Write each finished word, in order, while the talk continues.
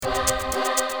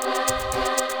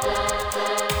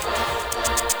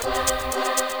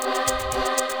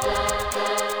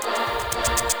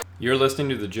You're listening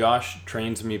to the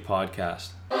Joshtrainsme podcast.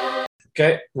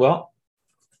 Okay, well,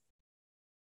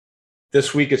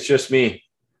 this week it's just me,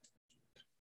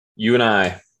 you and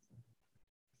I.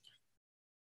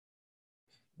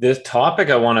 The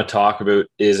topic I want to talk about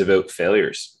is about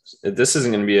failures. This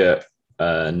isn't going to be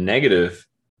a negative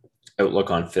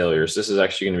outlook on failures. This is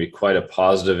actually going to be quite a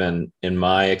positive and, in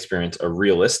my experience, a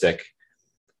realistic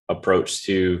approach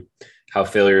to how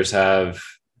failures have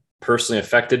personally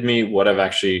affected me, what I've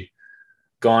actually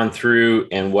gone through,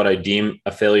 and what I deem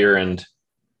a failure. And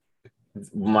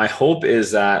my hope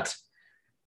is that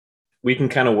we can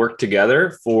kind of work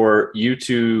together for you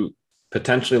to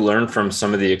potentially learn from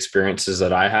some of the experiences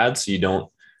that I had so you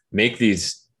don't make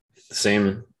these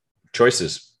same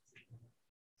choices.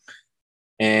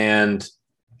 And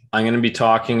I'm going to be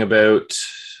talking about,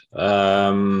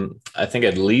 I think,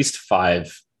 at least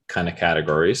 5 kind of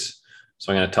categories.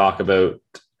 So I'm going to talk about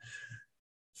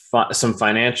some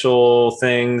financial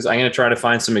things. I'm going to try to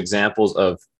find some examples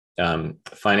of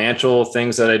financial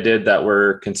things that I did that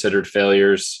were considered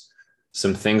failures,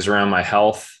 some things around my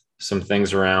health, some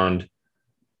things around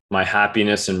my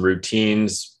happiness and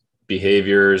routines,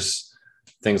 behaviors,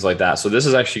 things like that. So this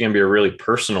is actually going to be a really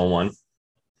personal one.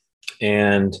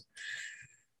 And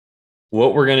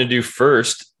what we're going to do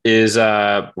first is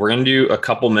we're going to do a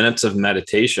couple minutes of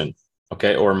meditation,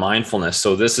 okay, or mindfulness.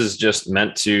 So this is just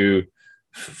meant to,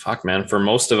 for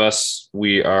most of us,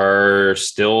 we are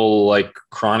still like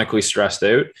chronically stressed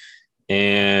out,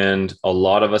 and a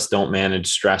lot of us don't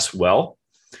manage stress well.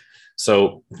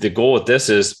 So the goal with this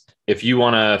is, if you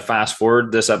want to fast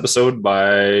forward this episode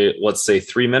by, let's say,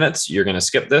 3 minutes, you're going to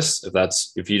skip this.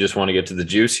 If you just want to get to the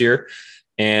juice here.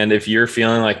 And if you're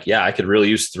feeling like, yeah, I could really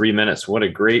use 3 minutes, what a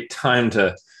great time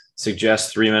to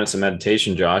suggest 3 minutes of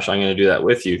meditation, Josh. I'm going to do that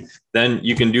with you. Then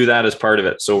you can do that as part of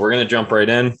it. So we're going to jump right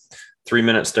in. 3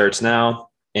 minutes starts now.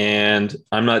 And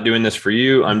I'm not doing this for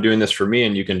you. I'm doing this for me,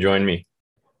 and you can join me.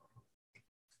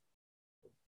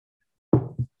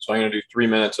 So I'm going to do 3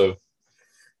 minutes of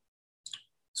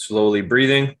slowly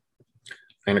breathing. I'm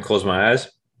going to close my eyes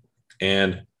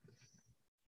and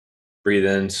breathe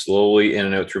in slowly in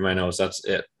and out through my nose. That's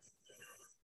it.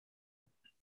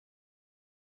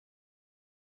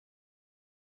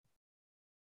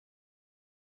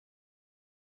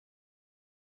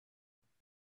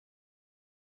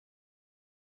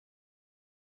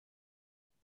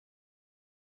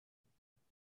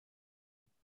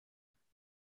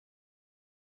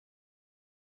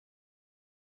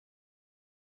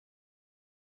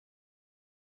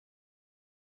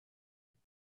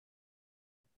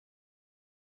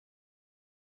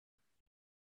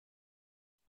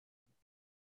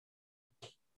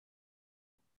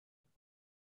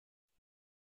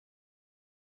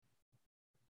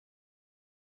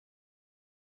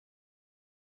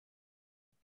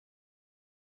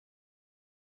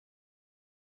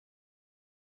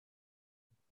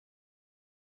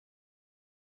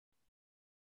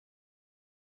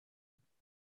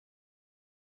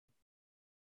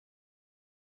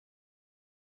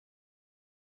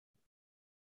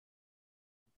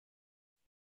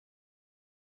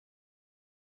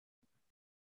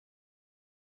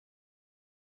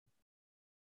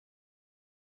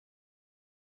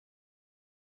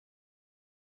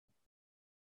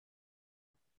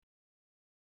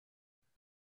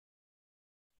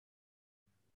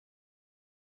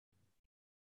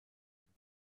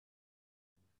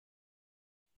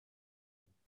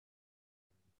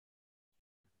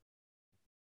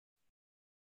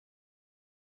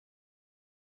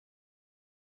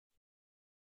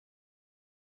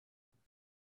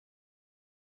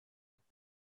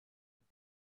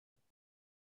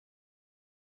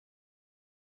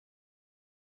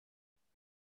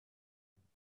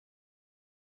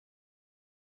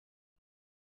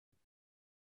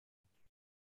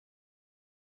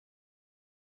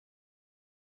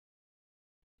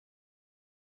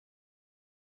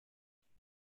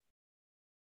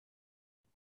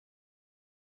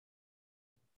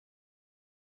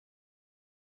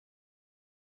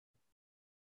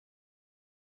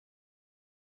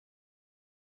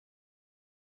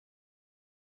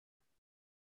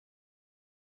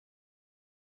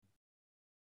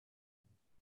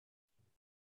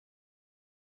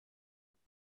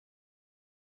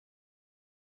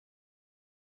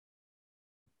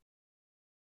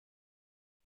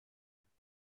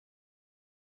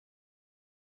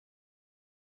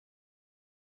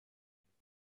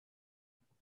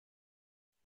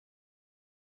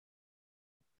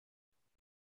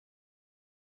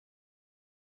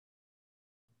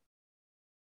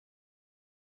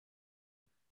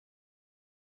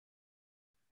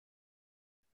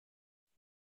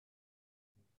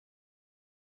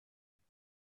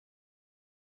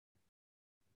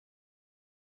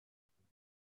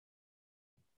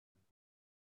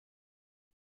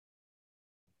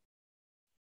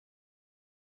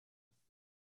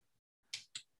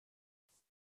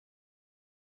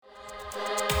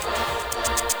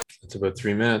 It's about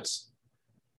 3 minutes.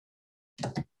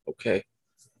 Okay,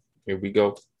 here we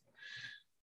go.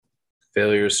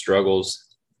 Failures,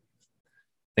 struggles,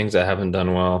 things I haven't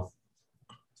done well.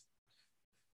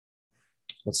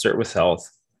 Let's start with health.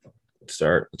 Let's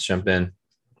jump in.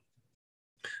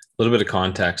 A little bit of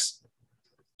context.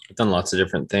 I've done lots of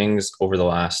different things over the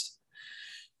last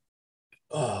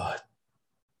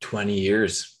 20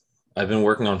 years. I've been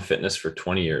working on fitness for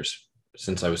 20 years,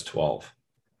 since I was 12,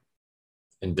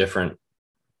 in different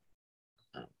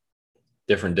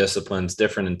disciplines,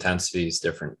 different intensities,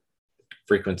 different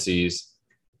frequencies,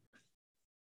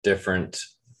 I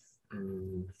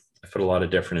put a lot of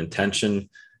different intention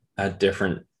at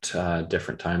different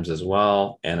times as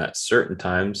well. And at certain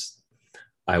times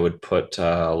I would put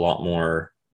there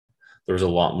was a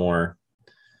lot more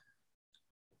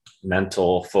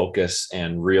mental focus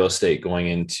and real estate going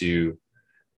into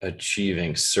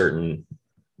achieving certain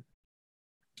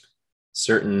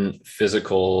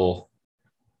physical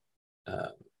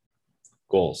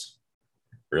goals.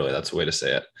 Really, that's a way to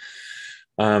say it.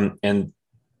 And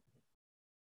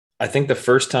I think the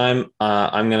first time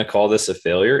I'm going to call this a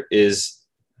failure is,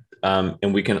 and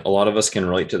a lot of us can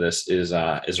relate to this, is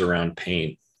around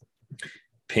pain.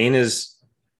 Pain's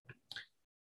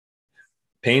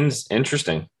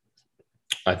interesting.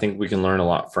 I think we can learn a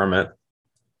lot from it.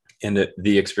 And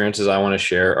the experiences I want to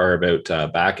share are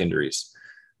about back injuries.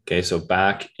 Okay, so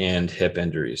back and hip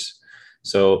injuries.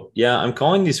 So yeah, I'm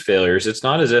calling these failures. It's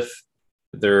not as if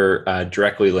they're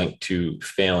directly linked to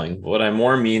failing. What I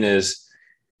more mean is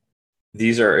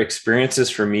these are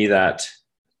experiences for me that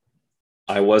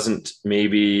I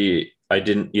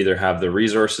didn't either have the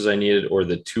resources I needed or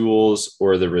the tools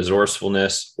or the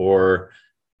resourcefulness or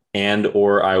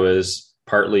I was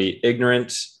partly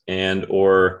ignorant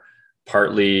or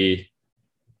partly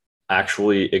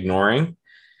actually ignoring.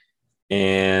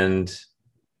 And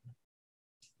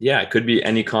yeah, it could be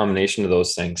any combination of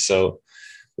those things. So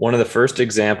one of the first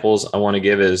examples I want to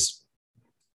give is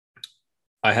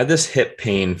I had this hip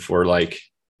pain for like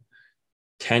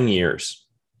 10 years.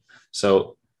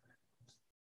 So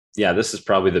yeah, this is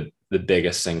probably the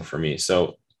biggest thing for me.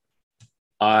 So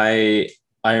I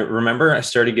remember I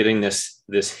started getting this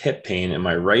hip pain in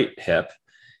my right hip,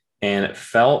 and it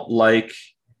felt like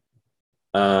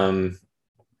a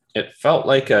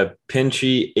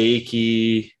pinchy,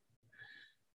 achy.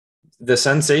 The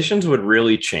sensations would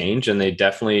really change, and they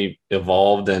definitely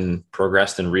evolved and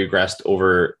progressed and regressed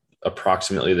over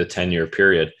approximately the 10-year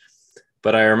period.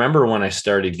 But I remember when I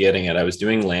started getting it, I was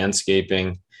doing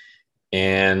landscaping,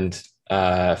 and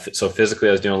so physically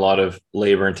I was doing a lot of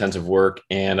labor intensive work,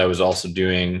 and I was also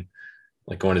doing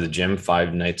like going to the gym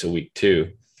 5 nights a week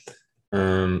too.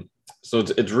 So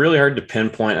it's really hard to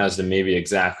pinpoint as to maybe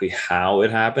exactly how it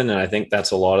happened. And I think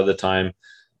that's a lot of the time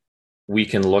we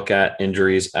can look at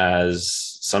injuries as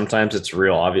sometimes it's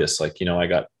real obvious. Like, I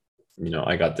got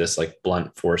this like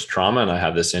blunt force trauma and I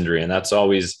have this injury, and that's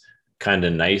always kind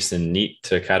of nice and neat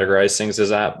to categorize things as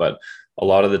that. But a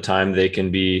lot of the time they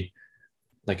can be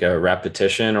like a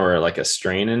repetition or like a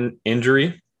strain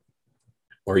injury,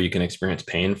 or you can experience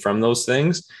pain from those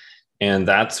things. And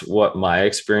that's what my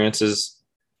experiences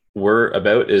were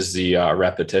about, is the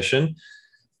repetition.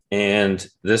 And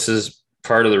this is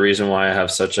part of the reason why I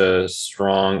have such a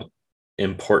strong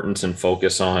importance and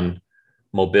focus on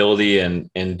mobility and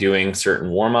doing certain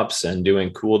warm-ups and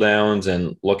doing cool downs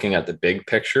and looking at the big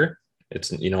picture.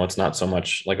 It's not so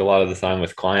much like a lot of the time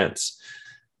with clients,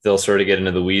 they'll sort of get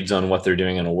into the weeds on what they're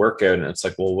doing in a workout. And it's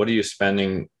like, well,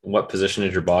 what position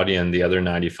is your body in the other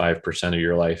 95% of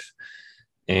your life?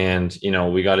 And,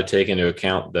 we got to take into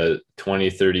account the 20,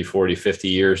 30, 40, 50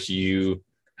 years you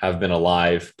have been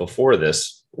alive before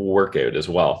this workout as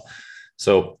well.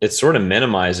 So it sort of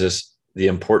minimizes the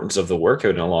importance of the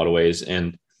workout in a lot of ways,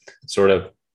 and sort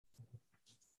of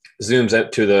zooms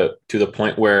out to the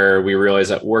point where we realize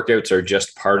that workouts are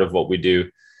just part of what we do.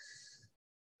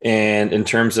 And in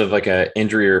terms of like a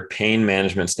injury or pain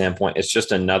management standpoint, it's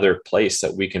just another place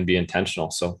that we can be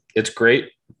intentional. So it's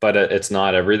great, but it's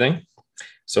not everything.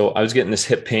 So I was getting this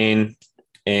hip pain,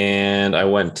 and I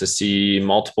went to see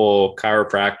multiple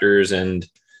chiropractors and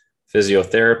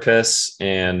physiotherapists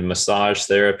and massage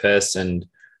therapists. And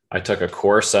I took a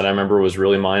course that I remember was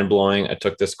really mind blowing. I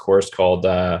took this course called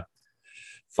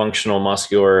Functional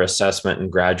Muscular Assessment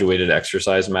and Graduated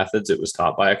Exercise Methods. It was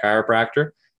taught by a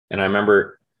chiropractor. And I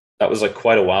remember that was like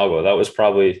quite a while ago. That was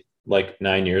probably like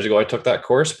 9 years ago I took that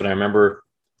course. But I remember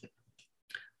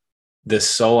this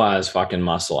psoas fucking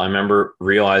muscle. I remember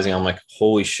realizing, I'm like,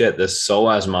 holy shit, this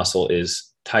psoas muscle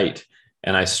is tight.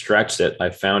 And I stretched it. I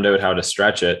found out how to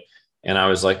stretch it. And I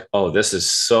was like, oh, this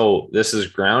is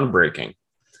groundbreaking.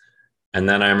 And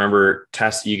then I remember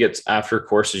after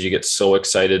courses, you get so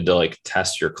excited to like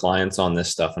test your clients on this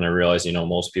stuff. And I realized,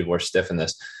 most people are stiff in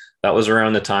this. That was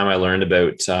around the time I learned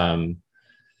about,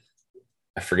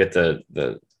 I forget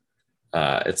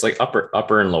it's like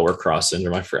upper and lower cross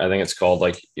syndrome. I think it's called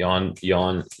like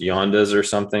Yondas or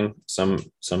something.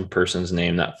 Some person's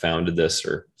name that founded this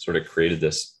or sort of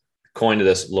coined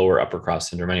this lower upper cross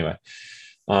syndrome. Anyway,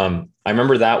 I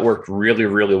remember that worked really,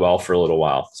 really well for a little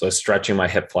while. So I was stretching my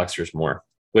hip flexors more,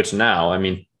 which now,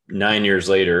 9 years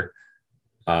later,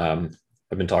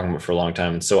 I've been talking about for a long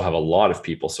time and so have a lot of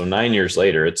people. So 9 years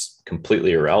later, it's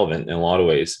completely irrelevant in a lot of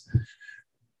ways.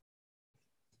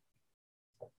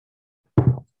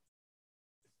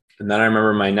 And then I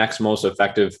remember my next most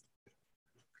effective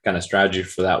kind of strategy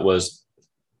for that was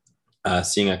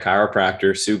seeing a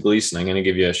chiropractor, Sue Gleason. I'm going to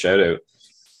give you a shout out.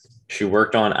 She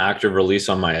worked on active release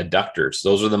on my adductors.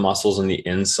 Those are the muscles in the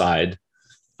inside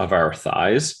of our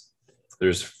thighs.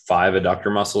 There's 5 adductor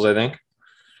muscles, I think.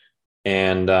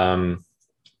 And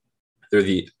they're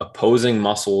the opposing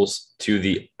muscles to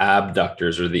the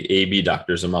abductors or the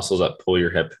abductors, the muscles that pull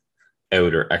your hip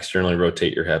out or externally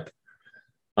rotate your hip.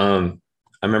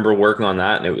 I remember working on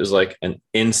that and it was like an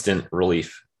instant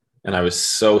relief. And I was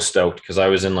so stoked because I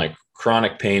was in like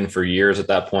chronic pain for years at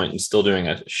that point and still doing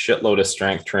a shitload of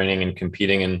strength training and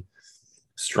competing in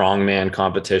strongman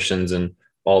competitions and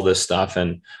all this stuff.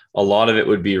 And a lot of it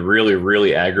would be really,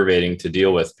 really aggravating to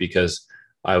deal with because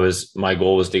my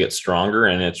goal was to get stronger,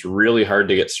 and it's really hard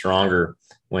to get stronger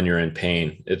when you're in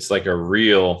pain. It's like a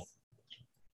real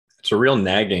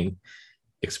nagging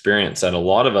experience that a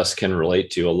lot of us can relate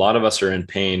to. A lot of us are in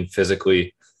pain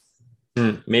physically,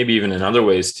 maybe even in other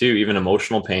ways too. Even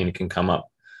emotional pain can come up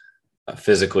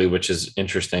physically, which is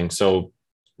interesting. So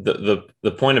the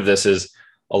point of this is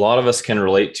a lot of us can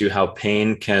relate to how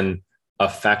pain can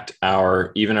affect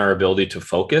even our ability to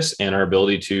focus and our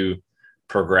ability to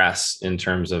progress in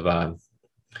terms of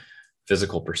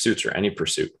physical pursuits or any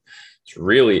pursuit.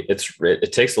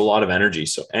 It takes a lot of energy.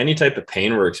 So any type of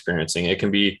pain we're experiencing, it can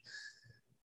be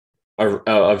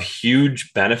of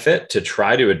huge benefit to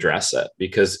try to address it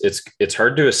because it's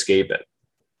hard to escape it.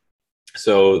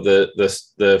 So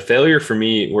the failure for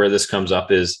me where this comes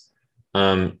up is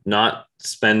not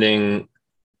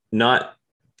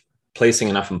placing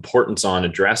enough importance on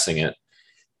addressing it.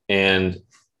 And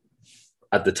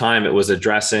at the time it was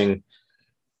addressing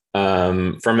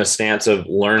from a stance of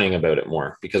learning about it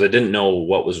more because I didn't know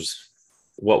what was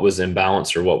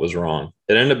imbalanced or what was wrong.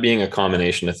 It ended up being a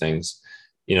combination of things.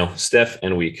 Stiff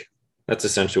and weak. That's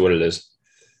essentially what it is.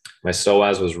 My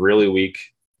psoas was really weak.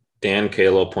 Dan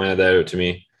Kalo pointed that out to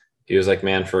me. He was like,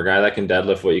 man, for a guy that can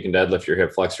deadlift what you can deadlift, your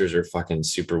hip flexors are fucking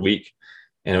super weak.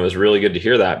 And it was really good to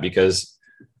hear that because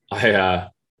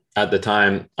at the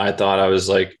time I thought I was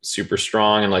like super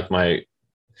strong and like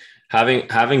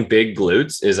having big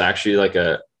glutes is actually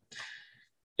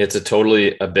it's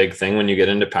totally a big thing when you get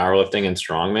into powerlifting and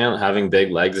strongman. Having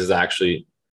big legs is actually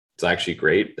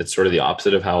great. It's sort of the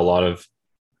opposite of how a lot of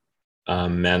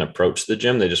men approach the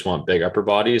gym. They just want big upper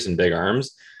bodies and big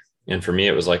arms. And for me,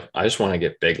 it was like, I just want to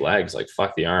get big legs. Like,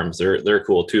 fuck the arms. They're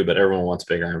cool too, but everyone wants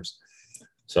big arms.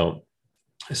 So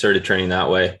I started training that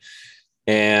way.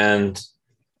 And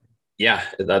yeah,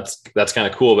 that's kind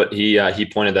of cool. But he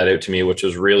pointed that out to me, which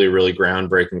was really, really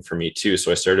groundbreaking for me too.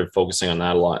 So I started focusing on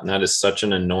that a lot. And that is such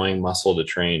an annoying muscle to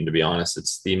train, to be honest.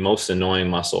 It's the most annoying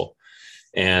muscle.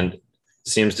 And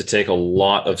seems to take a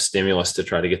lot of stimulus to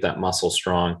try to get that muscle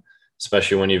strong,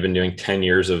 especially when you've been doing 10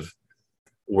 years of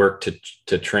work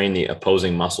to train the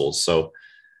opposing muscles. So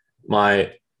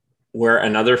where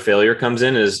another failure comes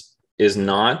in is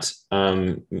not,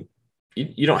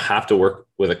 you don't have to work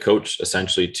with a coach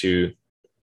essentially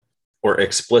or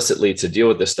explicitly to deal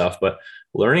with this stuff, but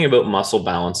learning about muscle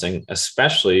balancing,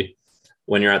 especially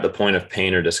when you're at the point of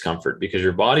pain or discomfort, because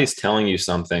your body's telling you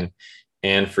something.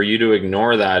 And for you to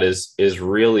ignore that is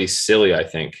really silly, I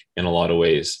think, in a lot of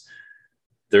ways.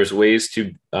 There's ways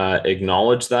to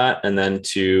acknowledge that and then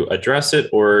to address it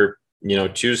or,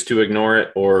 choose to ignore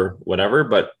it or whatever.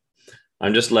 But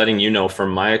I'm just letting you know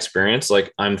from my experience,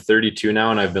 like I'm 32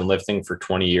 now and I've been lifting for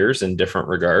 20 years in different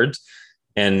regards.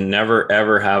 And never,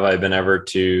 ever have I been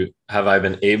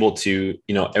able to,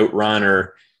 outrun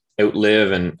or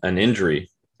outlive an injury.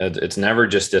 It's never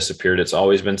just disappeared. It's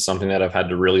always been something that I've had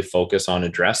to really focus on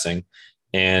addressing.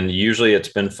 And usually it's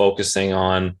been focusing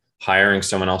on hiring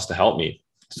someone else to help me.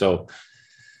 So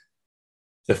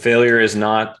the failure is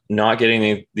not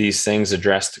getting these things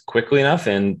addressed quickly enough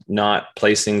and not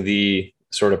placing the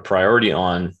sort of priority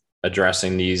on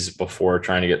addressing these before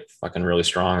trying to get fucking really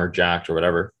strong or jacked or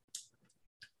whatever.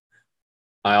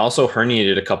 I also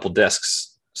herniated a couple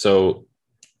discs. So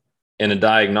in a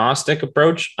diagnostic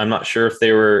approach, I'm not sure if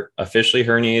they were officially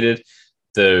herniated.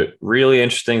 The really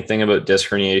interesting thing about disc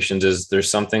herniations is there's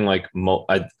something like,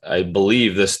 I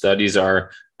believe the studies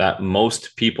are that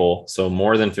most people, so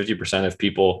more than 50% of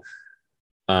people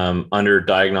under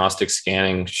diagnostic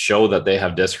scanning show that they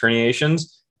have disc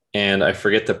herniations. And I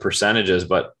forget the percentages,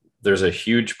 but there's a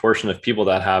huge portion of people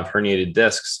that have herniated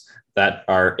discs that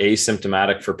are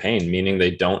asymptomatic for pain, meaning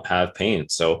they don't have pain.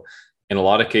 So in a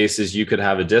lot of cases, you could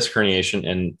have a disc herniation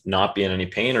and not be in any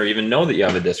pain, or even know that you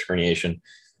have a disc herniation,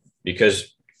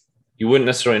 because you wouldn't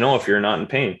necessarily know if you're not in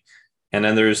pain. And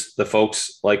then there's the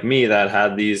folks like me that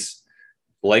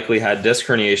likely had disc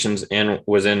herniations and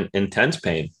was in intense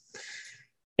pain.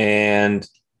 And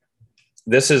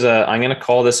I'm going to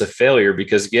call this a failure,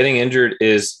 because getting injured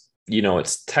is,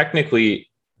 it's technically,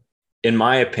 in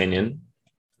my opinion,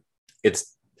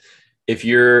 it's if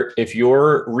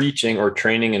you're reaching or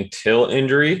training until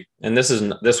injury, and this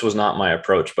was not my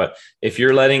approach, but if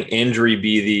you're letting injury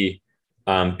be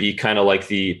kind of like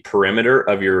the perimeter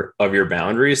of your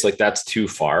boundaries, like that's too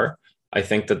far. I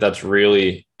think that's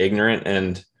really ignorant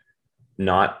and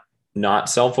not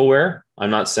self-aware.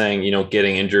 I'm not saying,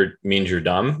 getting injured means you're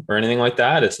dumb or anything like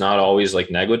that. It's not always like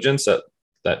negligence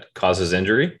that causes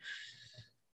injury.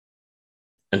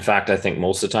 In fact, I think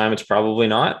most of the time it's probably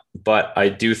not, but I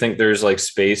do think there's like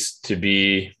space to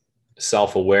be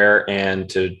self-aware and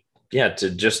to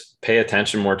just pay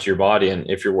attention more to your body. And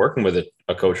if you're working with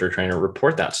a coach or a trainer,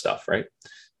 report that stuff, right?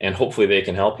 And hopefully they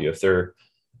can help you. If they're a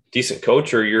decent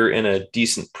coach or you're in a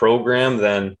decent program,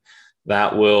 then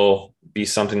that will be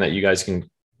something that you guys can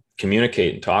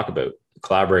communicate and talk about,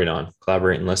 collaborate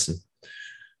and listen.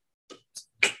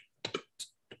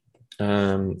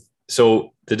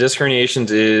 So the disc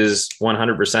herniations is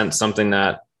 100% something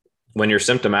that when you're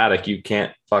symptomatic, you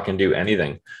can't fucking do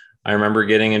anything. I remember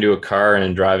getting into a car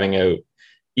and driving out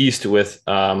east with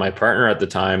my partner at the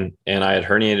time, and I had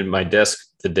herniated my disc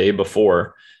the day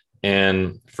before.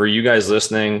 And for you guys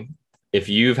listening, if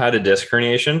you've had a disc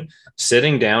herniation,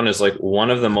 sitting down is like one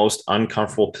of the most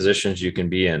uncomfortable positions you can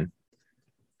be in.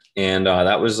 And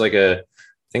that was I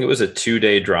think it was a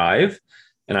 2-day drive.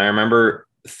 And I remember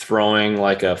throwing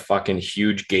like a fucking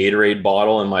huge Gatorade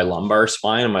bottle in my lumbar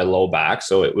spine and my low back.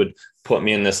 So it would put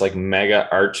me in this like mega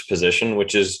arch position,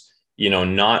 which is,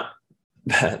 not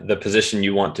the position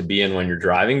you want to be in when you're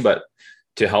driving, but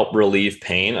to help relieve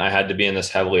pain, I had to be in this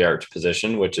heavily arched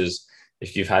position, which is,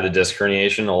 if you've had a disc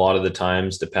herniation, a lot of the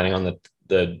times, depending on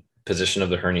the position of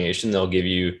the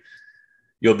herniation,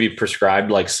 you'll be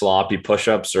prescribed like sloppy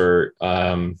push-ups or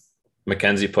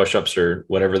Mackenzie push-ups or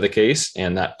whatever the case.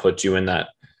 And that puts you in that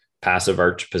passive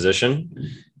arch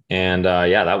position. And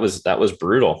that was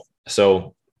brutal.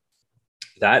 So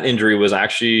that injury was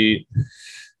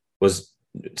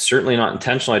certainly not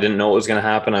intentional. I didn't know what was going to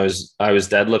happen. I was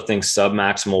deadlifting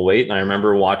sub-maximal weight. And I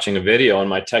remember watching a video and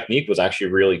my technique was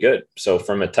actually really good. So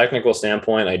from a technical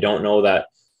standpoint, I don't know that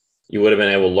you would have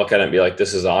been able to look at it and be like,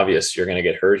 this is obvious, you're going to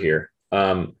get hurt here.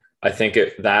 I think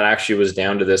that actually was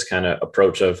down to this kind of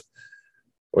approach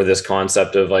or this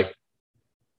concept of like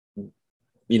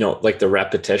the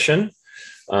repetition,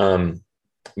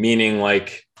 meaning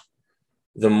like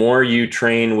the more you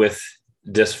train with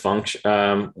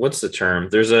dysfunction, what's the term? I'm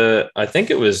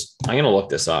going to look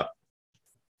this up.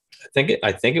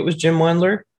 I think it was Jim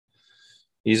Wendler.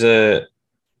 He's a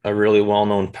really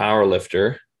well-known power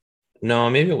lifter. No,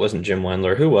 maybe it wasn't Jim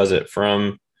Wendler. Who was it?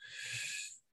 From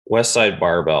Westside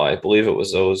Barbell. I believe it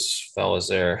was those fellas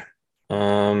there.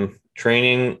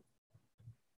 Training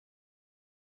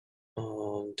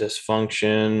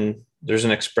dysfunction. There's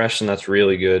an expression that's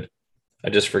really good. I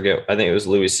just forget. I think it was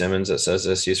Louis Simmons that says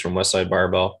this. He's from Westside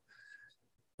Barbell.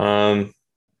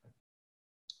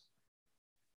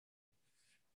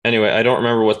 Anyway, I don't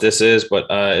remember what this is, but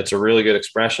it's a really good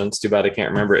expression. It's too bad I can't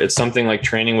remember. It's something like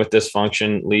training with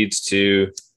dysfunction leads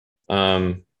to,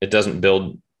 it doesn't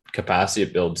build capacity,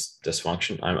 it builds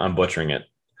dysfunction. I'm butchering it.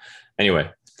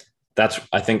 Anyway,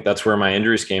 I think that's where my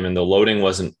injuries came in. The loading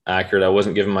wasn't accurate. I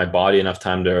wasn't giving my body enough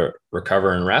time to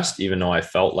recover and rest, even though I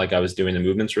felt like I was doing the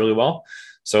movements really well.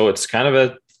 So it's kind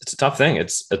of it's a tough thing.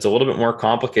 It's a little bit more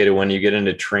complicated when you get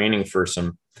into training for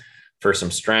some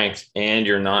strength and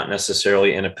you're not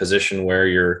necessarily in a position where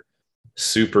you're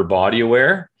super body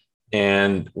aware.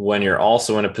 And when you're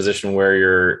also in a position where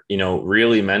you're,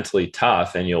 really mentally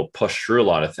tough and you'll push through a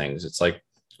lot of things, it's like,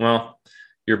 well,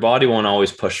 your body won't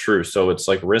always push through. So it's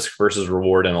like risk versus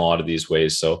reward in a lot of these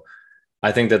ways. So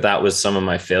I think that was some of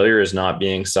my failure, is not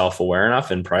being self-aware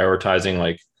enough and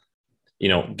prioritizing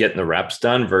getting the reps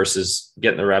done versus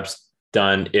getting the reps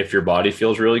done if your body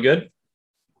feels really good.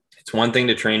 It's one thing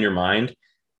to train your mind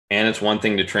and it's one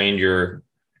thing to train your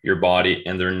body,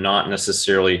 and they're not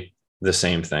necessarily the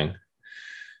same thing.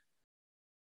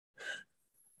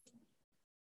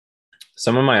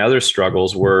 Some of my other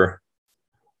struggles were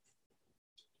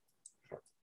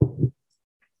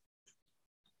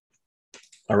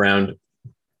around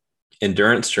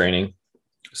endurance training.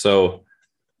 So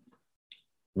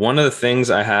one of the things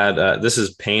I had, this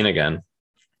is pain again.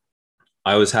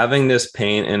 I was having this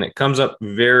pain, and it comes up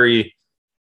very,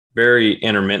 very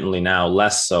intermittently now,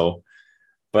 less so.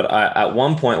 But at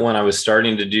one point when I was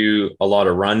starting to do a lot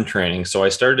of run training, so I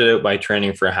started out by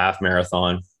training for a half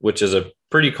marathon, which is a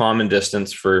pretty common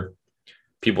distance for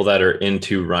people that are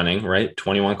into running, right?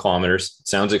 21 kilometers. It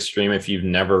sounds extreme if you've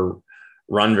never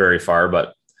run very far,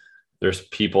 but there's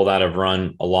people that have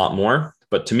run a lot more.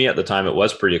 But to me at the time, it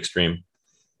was pretty extreme.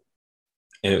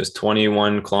 And it was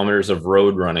 21 kilometers of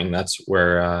road running. That's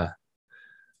where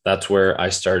I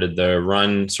started the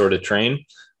run sort of train.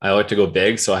 I like to go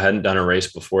big, so I hadn't done a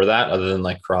race before that other than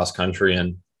like cross country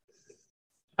and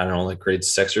I don't know, like grade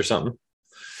 6 or something.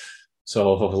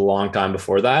 So it was a long time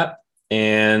before that.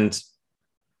 And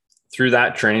through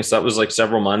that training, so that was like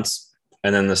several months.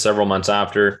 And then the several months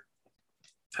after,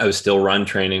 I was still run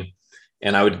training.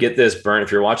 And I would get this burn.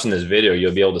 If you're watching this video,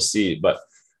 you'll be able to see, but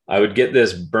I would get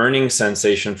this burning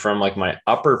sensation from like my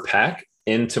upper pec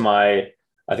into my,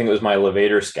 I think it was my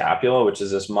levator scapula, which is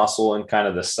this muscle in kind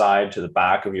of the side to the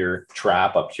back of your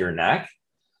trap up to your neck.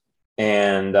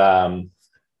 And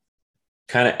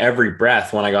kind of every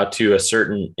breath, when I got to a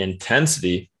certain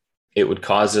intensity, it would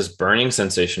cause this burning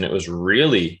sensation. It was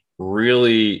really,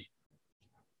 really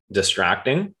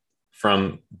distracting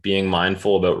from being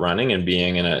mindful about running and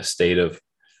being in a state of,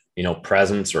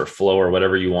 presence or flow or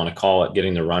whatever you want to call it,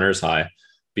 getting the runner's high,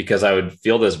 because I would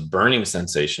feel this burning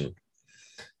sensation.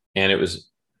 And it was,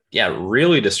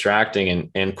 really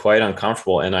distracting and quite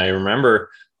uncomfortable. And I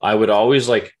remember I would always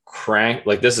like crank,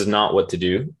 like this is not what to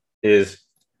do, is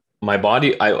my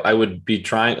body, I would be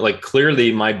trying, like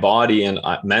clearly my body and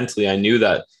mentally, I knew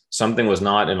that something was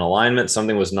not in alignment,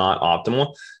 something was not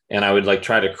optimal. And I would like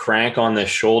try to crank on this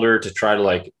shoulder to try to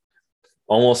like,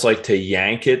 almost like to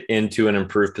yank it into an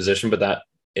improved position, but that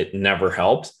it never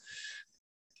helped.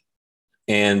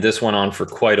 And this went on for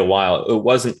quite a while. It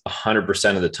wasn't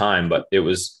 100% of the time, but it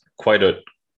was quite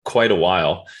a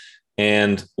while.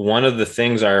 And one of the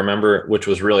things I remember, which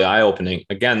was really eye-opening,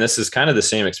 again, this is kind of the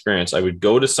same experience. I would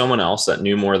go to someone else that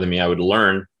knew more than me. I would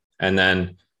learn. And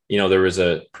then, there was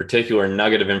a particular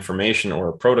nugget of information or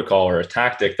a protocol or a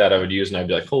tactic that I would use. And I'd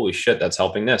be like, holy shit, that's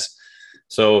helping this.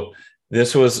 So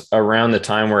this was around the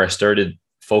time where I started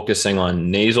focusing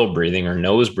on nasal breathing or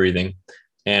nose breathing.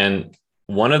 And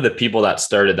one of the people that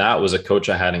started that was a coach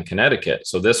I had in Connecticut.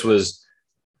 So this was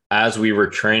as we were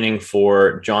training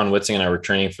for, John Witzing and I were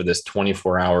training for this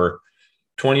 24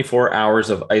 hours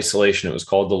of isolation. It was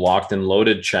called the Locked and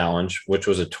Loaded Challenge, which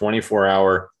was a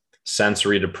 24-hour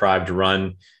sensory deprived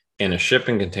run in a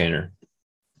shipping container.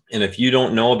 And if you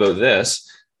don't know about this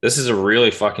is a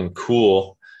really fucking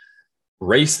cool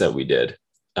race that we did.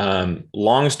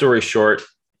 Long story short,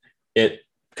 it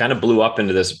kind of blew up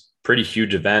into this pretty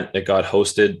huge event. It got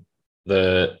hosted.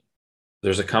 There's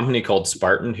a company called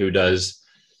Spartan who was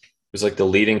like the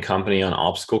leading company on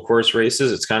obstacle course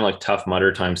races. It's kind of like Tough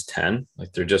Mudder times 10.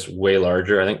 Like they're just way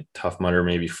larger. I think Tough Mudder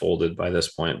may be folded by this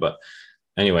point, but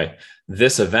anyway,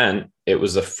 this event, it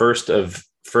was the first of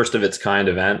its kind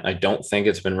event. I don't think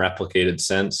it's been replicated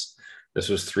since. This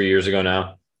was 3 years ago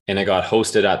now. And it got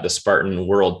hosted at the Spartan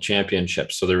World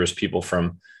Championships. So there was people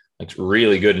from like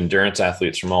really good endurance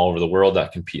athletes from all over the world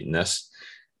that compete in this.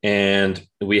 And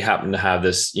we happened to have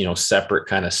this, separate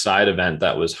kind of side event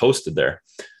that was hosted there.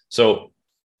 So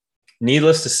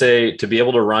needless to say, to be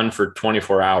able to run for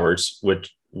 24 hours,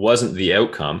 which wasn't the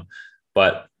outcome,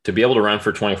 but to be able to run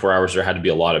for 24 hours, there had to be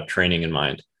a lot of training in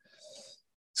mind.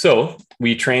 So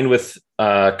we trained with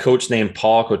a coach named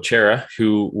Paul Cochera,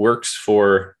 who works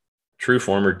for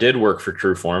Trueform or did work for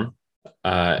Trueform.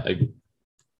 I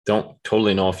don't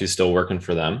totally know if he's still working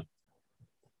for them,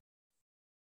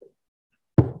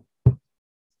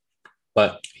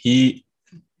 but he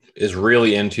is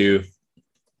really into,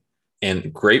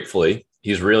 and gratefully,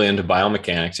 he's really into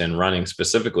biomechanics and running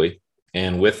specifically.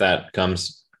 And with that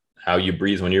comes how you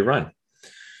breathe when you run.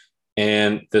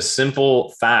 And the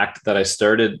simple fact that I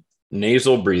started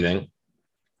nasal breathing,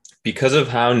 because of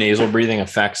how nasal breathing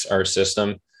affects our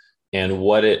system and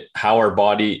how our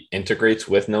body integrates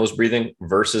with nose breathing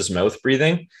versus mouth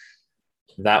breathing,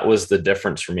 that was the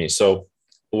difference for me. So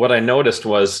what I noticed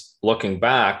was, looking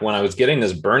back, when I was getting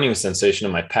this burning sensation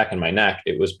in my pec and my neck,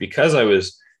 it was because I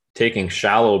was taking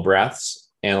shallow breaths,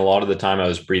 and a lot of the time I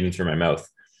was breathing through my mouth.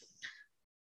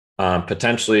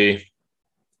 potentially,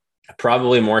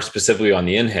 probably more specifically on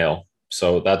the inhale.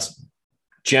 So that's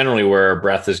generally where our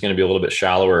breath is going to be a little bit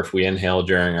shallower if we inhale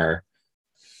during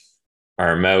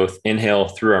our mouth, inhale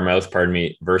through our mouth, pardon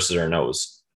me, versus our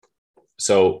nose.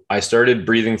 So I started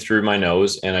breathing through my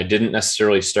nose, and I didn't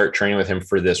necessarily start training with him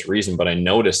for this reason, but I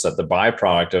noticed that the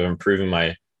byproduct of improving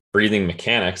my breathing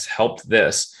mechanics helped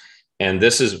this. And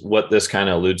this is what this kind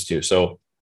of alludes to. So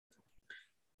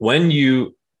when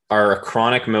you are a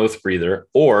chronic mouth breather,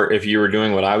 or if you were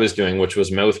doing what I was doing, which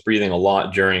was mouth breathing a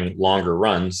lot during longer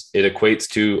runs, it equates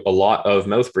to a lot of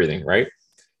mouth breathing, right?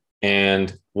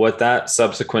 And what that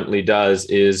subsequently does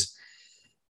is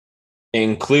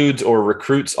includes or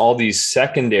recruits all these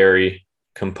secondary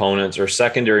components or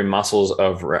secondary muscles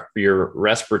of your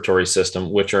respiratory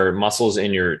system, which are muscles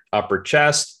in your upper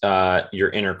chest, your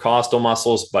intercostal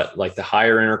muscles, but like the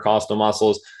higher intercostal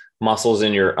muscles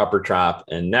in your upper trap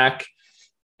and neck.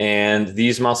 And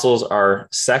these muscles are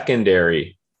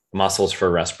secondary muscles for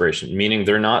respiration, meaning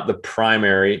they're not the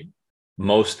primary,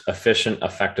 most efficient,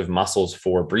 effective muscles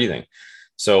for breathing.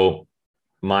 So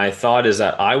my thought is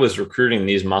that I was recruiting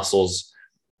these muscles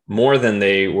more than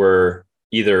they were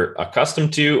either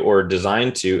accustomed to or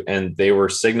designed to, and they were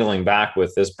signaling back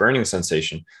with this burning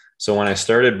sensation. So when I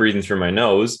started breathing through my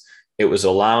nose, it was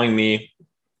allowing me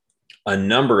a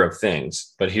number of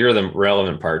things, but here are the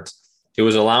relevant parts. It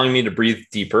was allowing me to breathe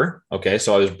deeper. Okay.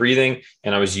 So I was breathing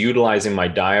and I was utilizing my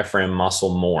diaphragm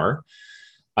muscle more.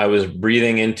 I was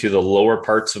breathing into the lower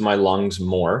parts of my lungs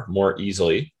more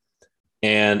easily.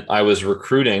 And I was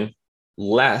recruiting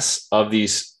less of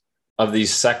these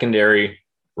secondary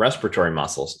respiratory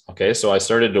muscles. Okay. So I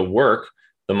started to work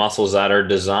the muscles that are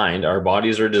designed. Our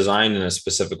bodies are designed in a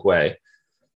specific way.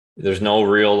 There's no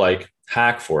real like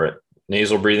hack for it.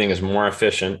 Nasal breathing is more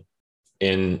efficient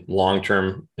in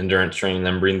long-term endurance training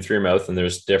than breathing through your mouth. And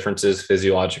there's differences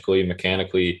physiologically,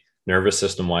 mechanically, nervous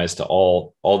system wise to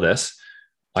all this.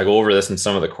 I go over this in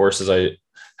some of the courses I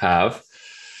have.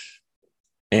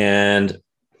 And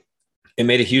it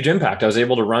made a huge impact. I was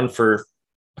able to run for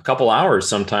a couple hours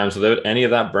sometimes without any of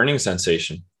that burning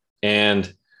sensation.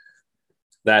 And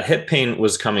that hip pain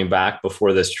was coming back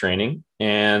before this training.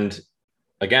 And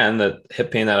again, the hip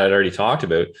pain that I'd already talked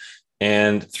about.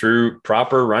 And through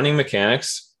proper running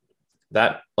mechanics,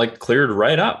 that like cleared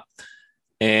right up.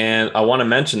 And I want to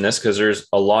mention this because there's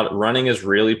a lot, running is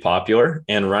really popular,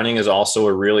 and running is also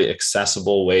a really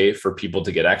accessible way for people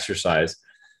to get exercise.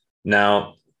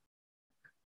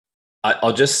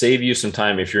 I'll just save you some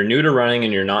time. If you're new to running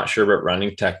and you're not sure about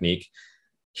running technique,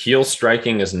 heel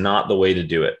striking is not the way to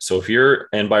do it. So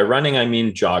and by running, I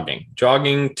mean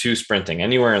jogging to sprinting,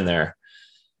 anywhere in there.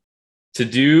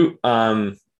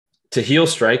 To heel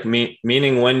strike,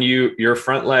 meaning when your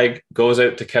front leg goes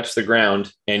out to catch the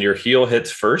ground and your heel hits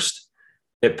first,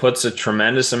 it puts a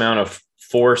tremendous amount of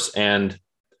force and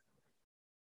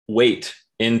weight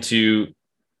into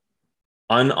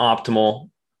unoptimal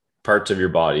parts of your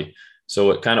body.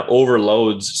 So it kind of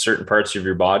overloads certain parts of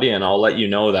your body. And I'll let you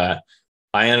know that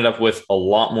I ended up with a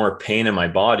lot more pain in my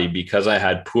body because I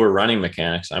had poor running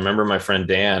mechanics. I remember my friend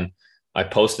Dan, I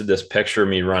posted this picture of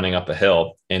me running up a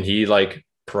hill, and he like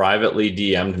privately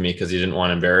DM'd me because he didn't want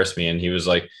to embarrass me. And he was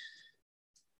like,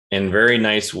 in a very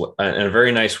nice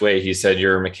way, he said,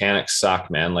 your mechanics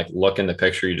suck, man. Like, look in the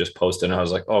picture you just posted. And I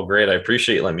was like, oh, great. I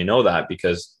appreciate you letting me know that,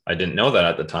 because I didn't know that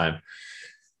at the time.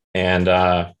 And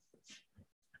I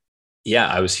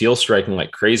was heel striking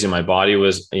like crazy. My body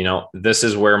was, this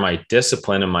is where my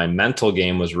discipline and my mental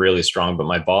game was really strong. But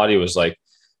my body was like,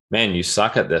 man, you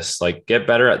suck at this. Like, get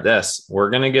better at this. We're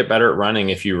going to get better at running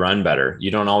if you run better. You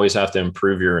don't always have to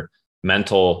improve your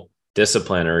mental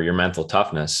discipline or your mental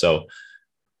toughness. So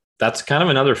that's kind of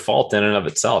another fault in and of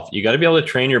itself. You got to be able to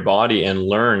train your body and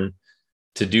learn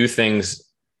to do things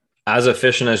as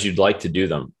efficient as you'd like to do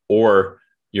them, or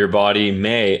your body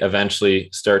may eventually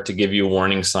start to give you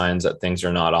warning signs that things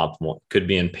are not optimal. It could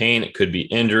be in pain. It could be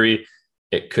injury.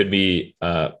 It could be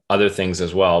other things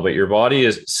as well, but your body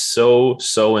is so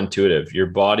intuitive. Your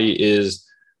body is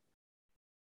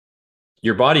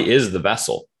the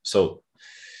vessel. So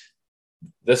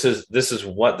this is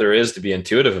what there is to be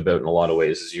intuitive about in a lot of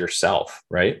ways, is yourself,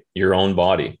 right? Your own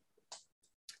body,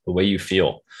 the way you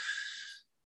feel.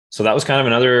 So that was kind of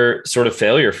another sort of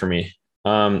failure for me.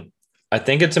 I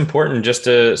think it's important just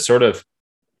to sort of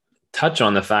touch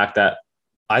on the fact that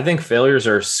I think failures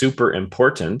are super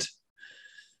important.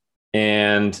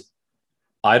 And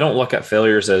I don't look at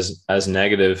failures as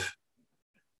negative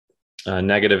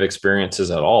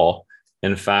experiences at all.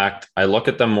 In fact, I look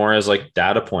at them more as like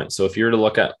data points. So if you were to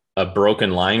look at a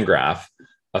broken line graph,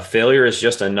 a failure is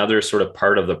just another sort of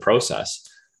part of the process.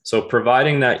 So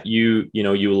providing that you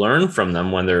learn from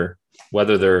them whether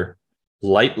they're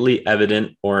lightly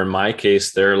evident, or in my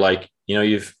case, they're like,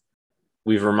 we've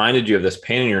reminded you of this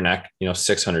pain in your neck,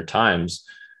 600 times.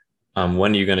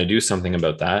 When are you going to do something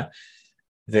about that?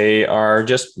 They are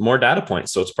just more data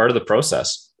points. So it's part of the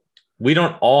process. We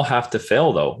don't all have to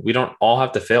fail, though. We don't all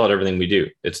have to fail at everything we do.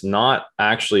 It's not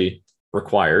actually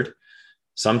required.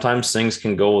 Sometimes things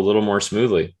can go a little more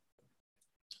smoothly.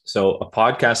 So a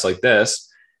podcast like this,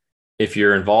 if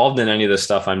you're involved in any of the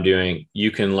stuff I'm doing,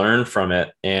 you can learn from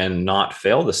it and not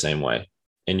fail the same way.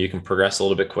 And you can progress a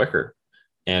little bit quicker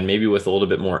and maybe with a little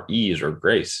bit more ease or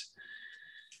grace.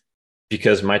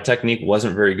 Because my technique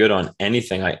wasn't very good on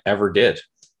anything I ever did.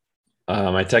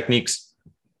 My technique's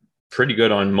pretty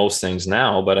good on most things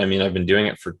now, but I mean, I've been doing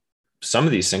it for some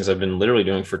of these things I've been literally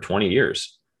doing for 20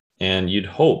 years. And you'd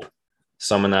hope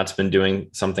someone that's been doing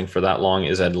something for that long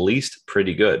is at least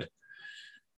pretty good.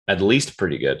 At least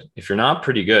pretty good. If you're not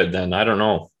pretty good, then I don't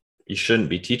know. You shouldn't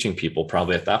be teaching people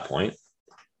probably at that point.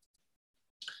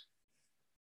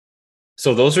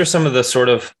 So those are some of the sort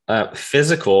of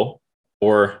physical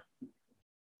or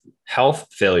health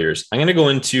failures. I'm going to go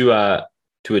into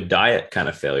to a diet kind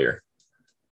of failure.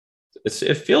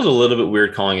 It feels a little bit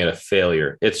weird calling it a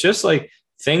failure. It's just like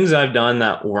things I've done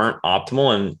that weren't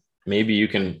optimal, and maybe you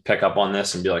can pick up on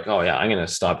this and be like, oh yeah, I'm going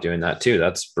to stop doing that too.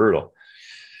 That's brutal.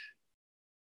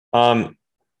 I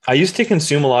used to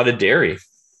consume a lot of dairy.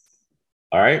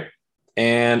 All right.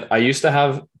 And I used to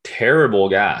have terrible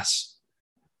gas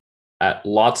at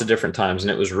lots of different times.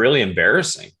 And it was really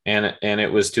embarrassing. And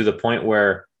it was to the point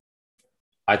where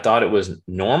I thought it was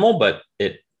normal, but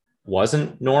it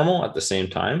wasn't normal at the same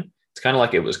time. It's kind of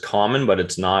like it was common, but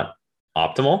it's not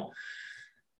optimal.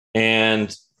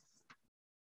 And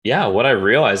yeah, what I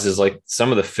realized is like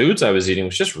some of the foods I was eating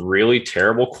was just really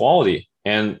terrible quality.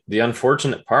 And the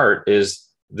unfortunate part is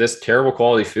this terrible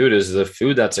quality food is the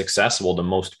food that's accessible to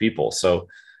most people. So,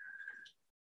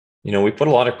 we put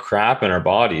a lot of crap in our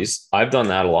bodies. I've done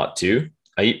that a lot too.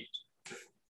 I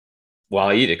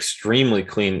eat extremely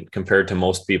clean compared to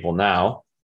most people now,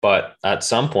 but at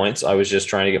some points I was just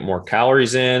trying to get more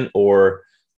calories in, or,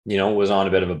 was on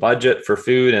a bit of a budget for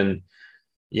food. And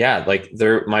yeah,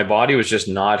 my body was just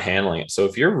not handling it. So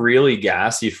if you're really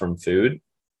gassy from food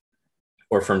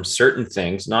or from certain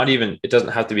things, it doesn't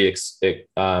have to be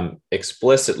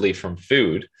explicitly from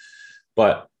food,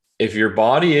 but if your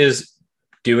body is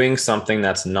doing something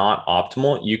that's not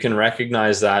optimal, you can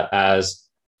recognize that as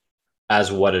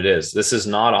what it is. This is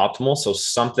not optimal. So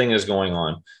something is going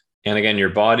on. And again, your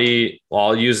body, well,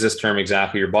 I'll use this term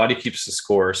exactly. Your body keeps the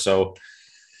score. So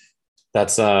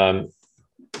that's, oh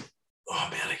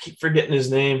man, I keep forgetting his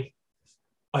name.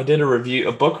 I did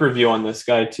a book review on this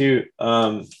guy too.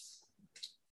 I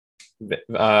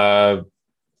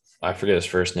forget his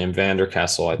first name. Vander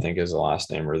Kessel, I think is the last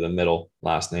name, or the middle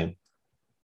last name.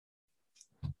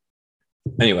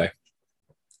 Anyway,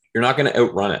 you're not going to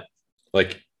outrun it.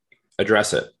 Like,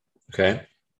 address it. Okay.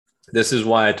 This is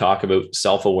why I talk about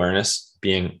self-awareness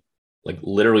being like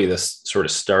literally this sort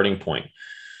of starting point.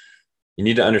 You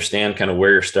need to understand kind of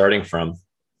where you're starting from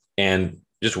and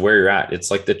just where you're at.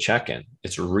 It's like the check-in.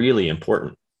 It's really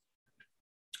important.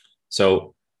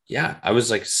 So yeah, I was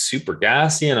like super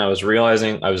gassy and I was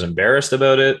realizing I was embarrassed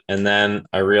about it. And then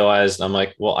I realized I'm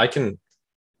like, well, I can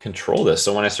control this.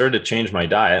 So when I started to change my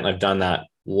diet, and I've done that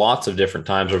lots of different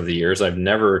times over the years, I've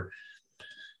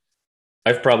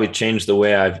probably changed the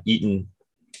way I've eaten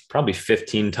probably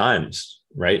 15 times,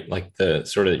 right? Like the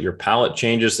sort of your palate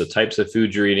changes, the types of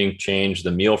food you're eating change,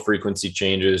 the meal frequency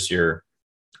changes, your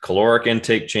caloric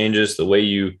intake changes, the way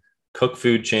you cook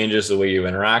food changes, the way you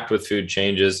interact with food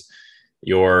changes,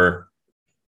 your,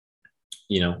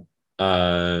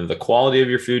 the quality of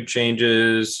your food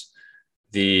changes,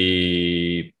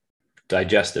 the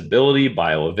digestibility,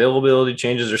 bioavailability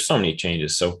changes. There's so many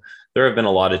changes. So there have been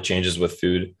a lot of changes with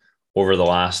food over the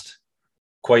last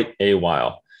quite a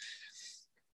while.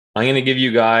 I'm going to give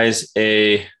you guys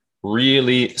a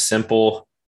really simple,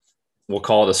 we'll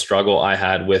call it a struggle I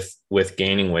had with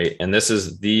gaining weight. And this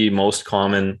is the most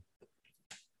common,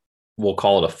 we'll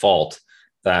call it a fault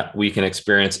that we can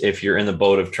experience if you're in the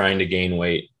boat of trying to gain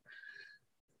weight.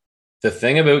 The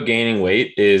thing about gaining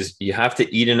weight is you have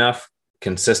to eat enough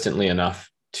consistently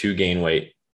enough to gain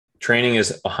weight. Training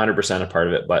is 100% a part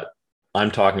of it, but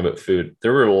I'm talking about food.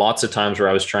 There were lots of times where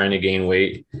I was trying to gain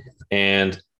weight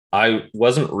and I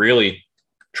wasn't really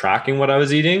tracking what I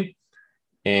was eating.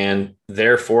 And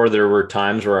therefore there were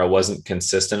times where I wasn't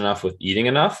consistent enough with eating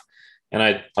enough and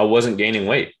I wasn't gaining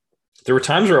weight. There were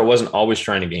times where I wasn't always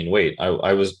trying to gain weight.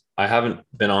 I haven't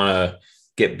been on a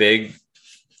get big,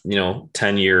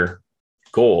 10-year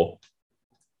goal,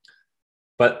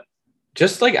 but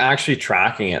just like actually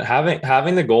tracking it,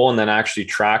 having the goal and then actually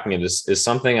tracking it is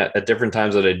something at different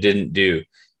times that I didn't do.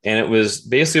 And it was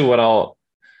basically what I'll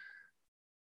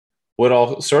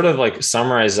sort of like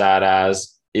summarize that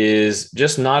as is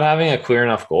just not having a clear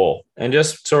enough goal and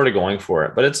just sort of going for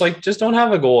it. But it's like, just don't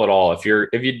have a goal at all. If you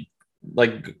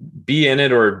like, be in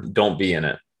it or don't be in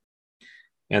it.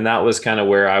 And that was kind of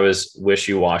where I was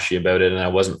wishy-washy about it, and I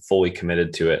wasn't fully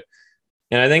committed to it.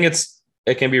 And I think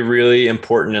it can be really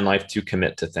important in life to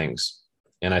commit to things.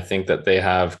 And I think that they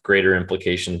have greater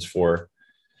implications for,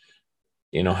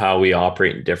 how we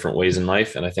operate in different ways in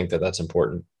life. And I think that that's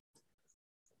important.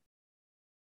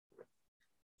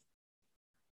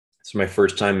 It's my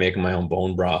first time making my own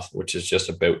bone broth, which is just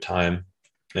about time.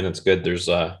 And it's good. This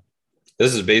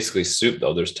is basically soup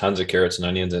though. There's tons of carrots and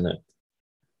onions in it.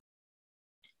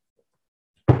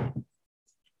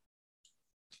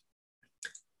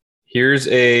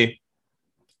 We'll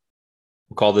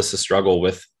call this a struggle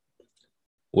with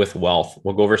wealth.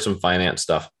 We'll go over some finance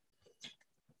stuff.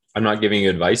 I'm not giving you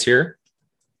advice here.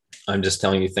 I'm just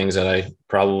telling you things that I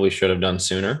probably should have done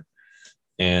sooner.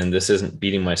 And this isn't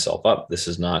beating myself up. This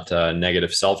is not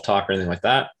negative self-talk or anything like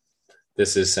that.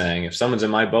 This is saying if someone's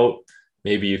in my boat,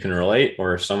 maybe you can relate,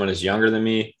 or if someone is younger than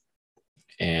me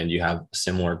and you have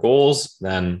similar goals,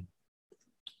 then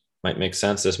might make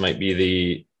sense. This might be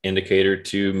the indicator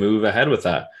to move ahead with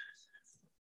that.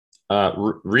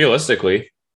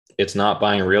 Realistically, it's not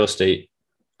buying real estate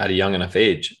at a young enough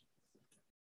age.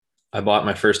 I bought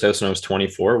my first house when I was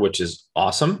 24, which is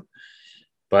awesome.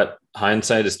 But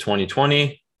hindsight is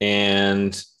 2020.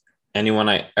 And anyone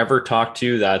I ever talked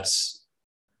to that's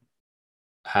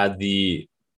had the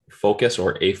focus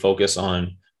or a focus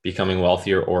on becoming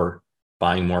wealthier or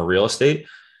buying more real estate,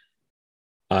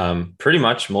 pretty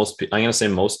much I'm going to say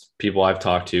most people I've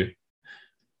talked to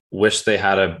wish they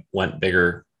had went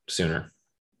bigger sooner.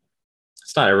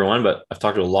 It's not everyone, but I've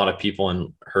talked to a lot of people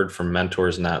and heard from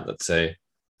mentors and that say,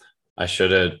 I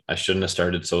shouldn't have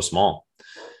started so small,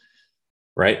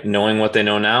 right? Knowing what they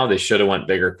know now, they should have went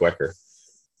bigger quicker.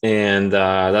 And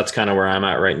that's kind of where I'm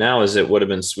at right now. Is it would have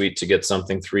been sweet to get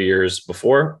something 3 years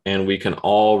before, and we can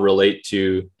all relate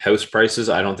to house prices.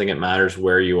 I don't think it matters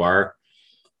where you are.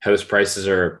 House prices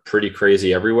are pretty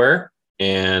crazy everywhere.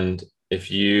 And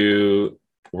if you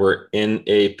were in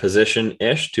a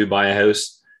position-ish to buy a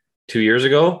house 2 years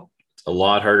ago, it's a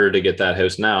lot harder to get that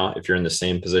house now if you're in the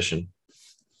same position.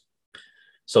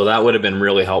 So that would have been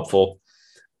really helpful.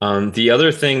 The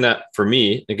other thing that for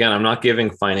me, again, I'm not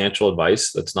giving financial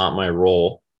advice. That's not my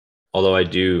role. Although I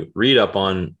do read up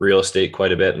on real estate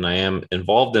quite a bit and I am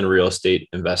involved in real estate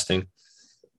investing.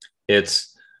 I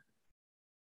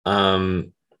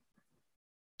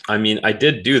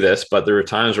did do this, but there were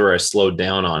times where I slowed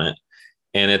down on it,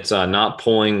 and it's not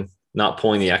pulling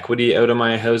the equity out of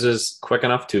my houses quick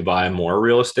enough to buy more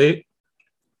real estate.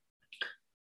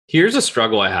 Here's a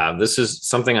struggle I have. This is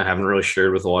something I haven't really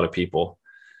shared with a lot of people.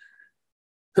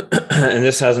 And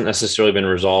this hasn't necessarily been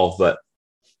resolved, but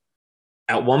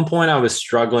at one point I was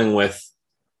struggling with,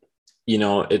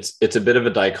 it's a bit of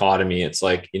a dichotomy. It's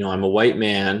like, I'm a white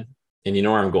man, and you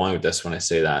know where I'm going with this when I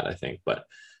say that, I think, but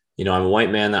I'm a white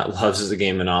man that loves the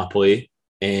game Monopoly,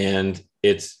 and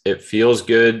it feels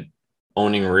good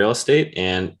owning real estate,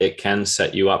 and it can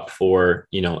set you up for,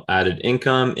 added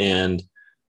income and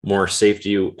more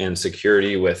safety and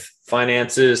security with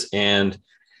finances. And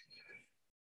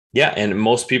yeah, in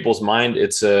most people's minds,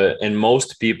 it's a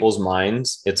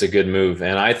good move.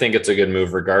 And I think it's a good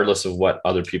move, regardless of what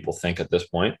other people think at this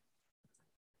point.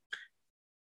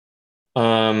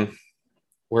 Where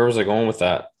was I going with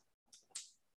that?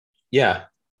 Yeah.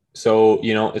 So,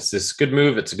 it's this good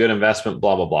move. It's a good investment,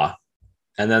 blah, blah, blah.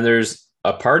 And then there's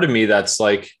a part of me that's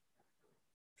like,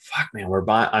 fuck, man,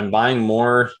 I'm buying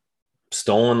more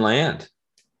stolen land.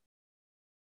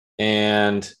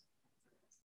 And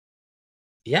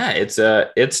yeah,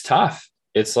 it's tough.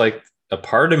 It's like a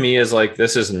part of me is like,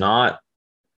 this is not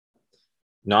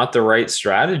the right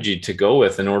strategy to go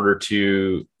with in order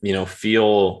to,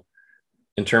 feel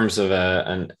in terms of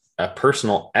a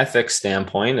personal ethics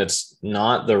standpoint, it's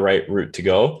not the right route to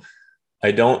go.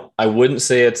 I wouldn't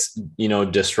say it's,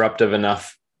 disruptive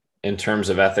enough in terms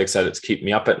of ethics that it's keeping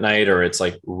me up at night, or it's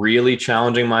like really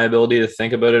challenging my ability to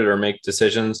think about it or make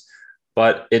decisions,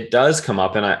 but it does come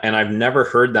up. And I've never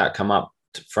heard that come up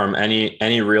from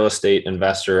any real estate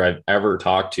investor I've ever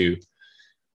talked to.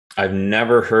 I've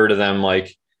never heard of them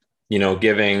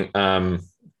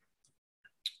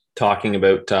talking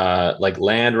about like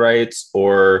land rights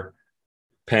or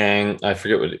paying, I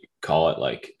forget what you call it,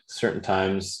 like certain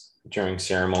times during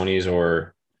ceremonies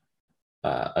or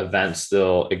events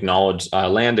they'll acknowledge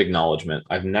land acknowledgement.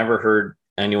 I've never heard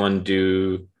anyone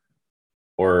do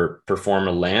or perform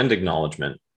a land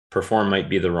acknowledgement. Perform might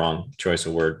be the wrong choice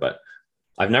of word, but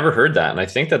I've never heard that. And I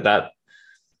think that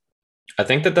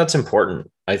that's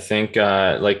important. I think,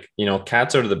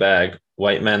 cat's out of the bag.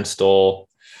 White men stole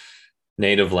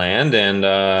native land, and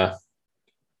I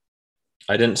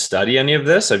didn't study any of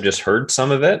this. I've just heard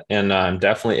some of it, and I'm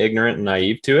definitely ignorant and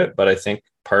naive to it. But I think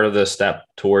part of the step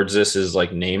towards this is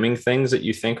like naming things that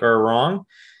you think are wrong.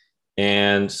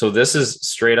 And so this is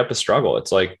straight up a struggle.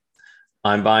 It's like,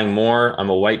 I'm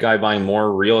a white guy buying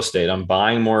more real estate. I'm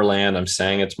buying more land. I'm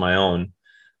saying it's my own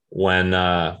when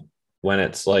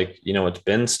it's like, it's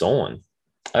been stolen.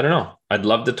 I don't know. I'd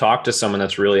love to talk to someone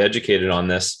that's really educated on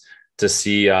this to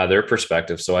see their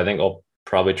perspective. So I think I'll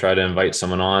probably try to invite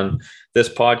someone on this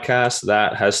podcast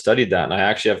that has studied that. And I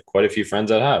actually have quite a few friends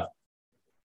that have.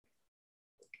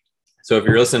 So if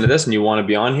you're listening to this and you want to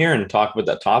be on here and talk about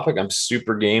that topic, I'm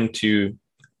super game to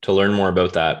learn more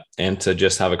about that and to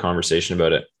just have a conversation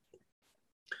about it.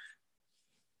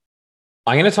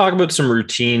 I'm going to talk about some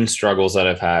routine struggles that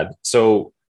I've had.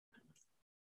 So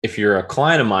if you're a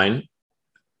client of mine,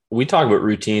 we talk about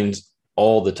routines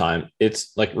all the time.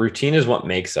 It's like routine is what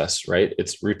makes us, right?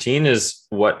 Routine is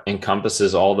what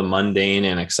encompasses all the mundane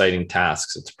and exciting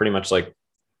tasks. It's pretty much like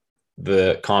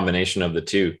the combination of the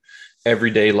two.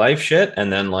 Everyday life shit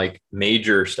and then like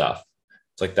major stuff.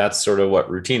 It's like that's sort of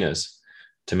what routine is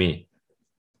to me.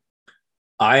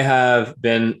 I have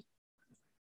been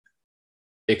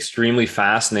extremely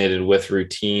fascinated with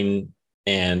routine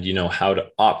and how to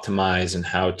optimize and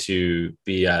how to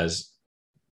be as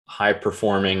high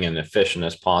performing and efficient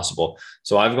as possible.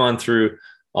 So I've gone through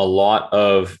a lot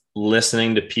of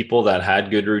listening to people that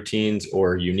had good routines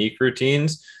or unique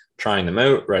routines, trying them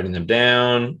out, writing them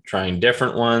down, trying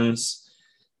different ones.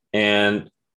 And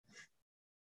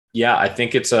yeah, I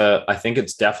think it's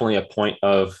definitely a point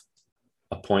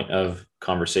of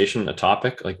conversation, a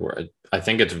topic like where I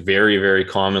think it's very, very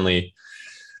commonly,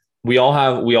 we all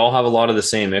have a lot of the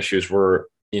same issues where,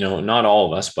 not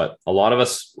all of us, but a lot of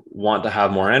us want to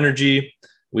have more energy.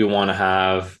 We want to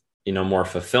have, more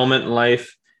fulfillment in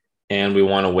life, and we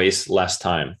want to waste less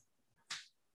time.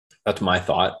 That's my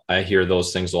thought. I hear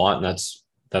those things a lot, and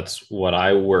that's what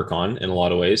I work on in a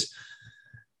lot of ways.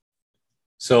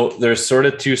 So there's sort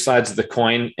of two sides of the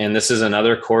coin. And this is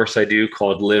another course I do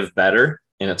called Live Better.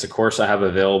 And it's a course I have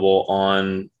available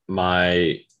on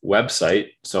my website.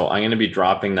 So I'm going to be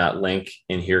dropping that link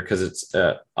in here because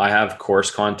I have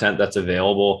course content that's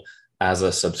available as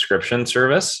a subscription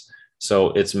service.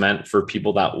 So it's meant for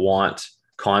people that want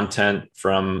content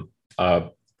from a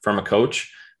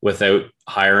coach without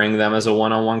hiring them as a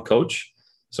one-on-one coach.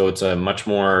 So it's a much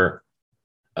more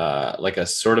like a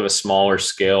sort of a smaller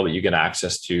scale, but you get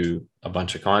access to a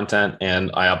bunch of content. And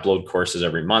I upload courses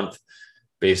every month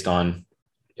based on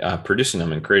producing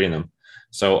them and creating them.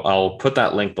 So I'll put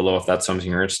that link below if that's something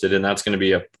you're interested in. That's going to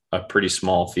be a pretty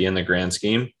small fee in the grand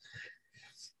scheme.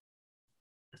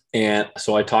 And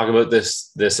so I talk about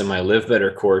this in my Live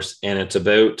Better course, and it's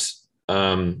about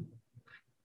and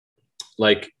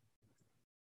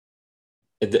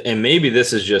maybe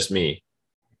this is just me,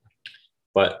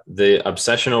 but the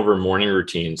obsession over morning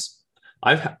routines.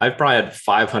 I've probably had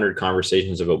 500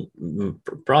 conversations about,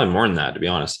 probably more than that, to be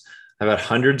honest. I've had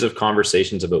hundreds of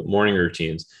conversations about morning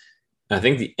routines. And I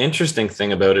think the interesting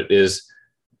thing about it is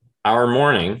our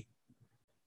morning,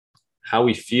 how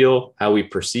we feel, how we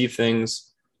perceive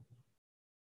things,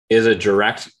 is a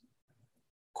direct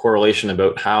correlation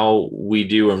about how we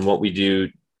do and what we do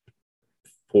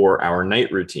for our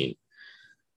night routine.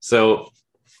 So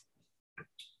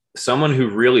someone who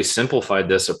really simplified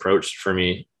this approach for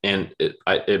me, and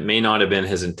it may not have been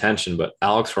his intention, but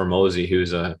Alex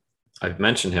Hormozy, I've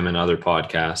mentioned him in other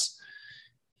podcasts.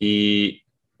 He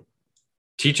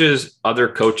teaches other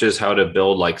coaches how to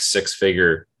build like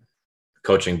 6-figure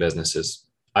coaching businesses.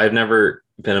 I've never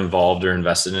been involved or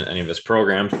invested in any of his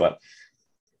programs, but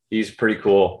he's pretty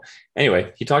cool.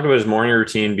 Anyway, he talked about his morning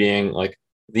routine being like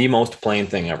the most plain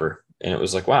thing ever. And it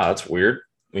was like, wow, that's weird.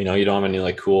 You don't have any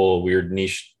like cool, weird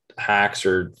niche hacks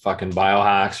or fucking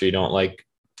biohacks, or you don't like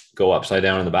go upside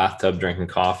down in the bathtub drinking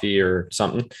coffee or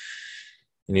something.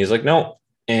 And he's like, no.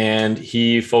 And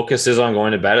he focuses on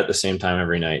going to bed at the same time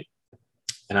every night.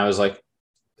 And I was like,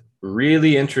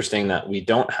 really interesting that we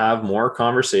don't have more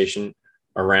conversation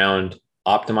around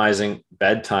optimizing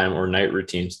bedtime or night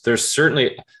routines. There's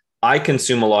certainly, I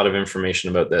consume a lot of information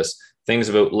about this, things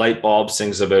about light bulbs,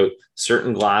 things about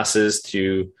certain glasses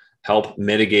to help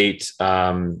mitigate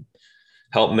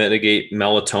help mitigate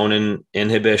melatonin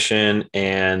inhibition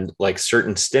and like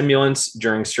certain stimulants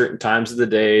during certain times of the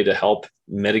day to help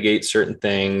mitigate certain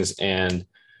things, and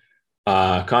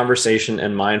conversation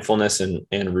and mindfulness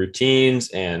and routines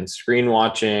and screen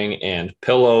watching and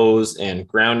pillows and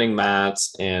grounding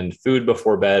mats and food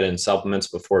before bed and supplements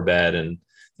before bed and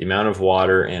the amount of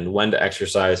water and when to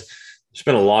exercise. There's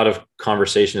been a lot of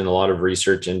conversation and a lot of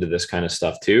research into this kind of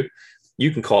stuff too.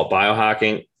 You can call it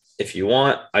biohacking if you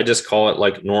want. I just call it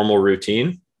like normal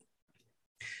routine.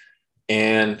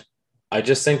 And I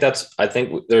just think I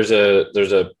think there's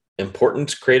a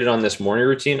importance created on this morning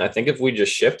routine. I think if we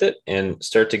just shift it and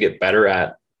start to get better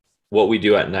at what we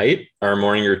do at night, our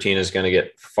morning routine is going to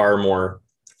get far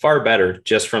better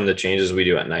just from the changes we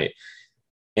do at night.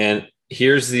 And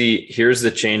here's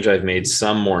the change I've made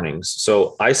some mornings.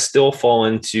 So I still fall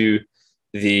into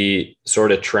the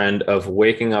sort of trend of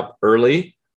waking up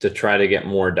early to try to get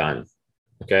more done.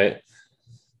 Okay.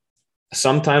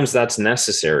 Sometimes that's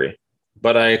necessary.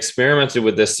 But I experimented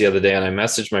with this the other day, and I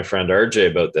messaged my friend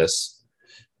RJ about this.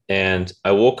 And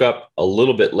I woke up a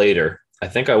little bit later. I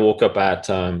think I woke up at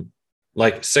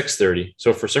like 6:30.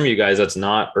 So for some of you guys, that's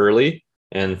not early.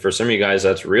 And for some of you guys,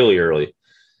 that's really early.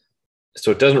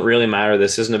 So it doesn't really matter.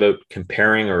 This isn't about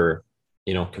comparing or,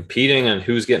 competing and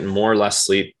who's getting more or less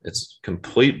sleep. It's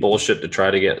complete bullshit to try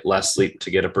to get less sleep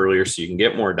to get up earlier so you can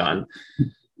get more done.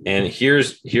 And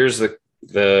here's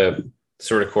the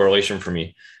sort of correlation for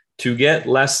me. To get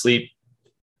less sleep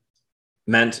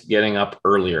meant getting up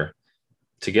earlier.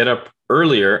 To get up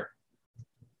earlier,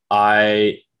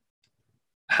 I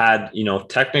had,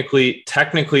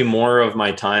 technically more of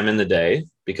my time in the day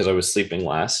because I was sleeping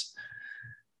less.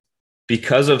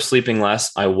 Because of sleeping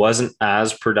less, I wasn't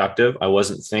as productive. I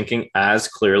wasn't thinking as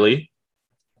clearly.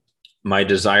 My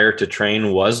desire to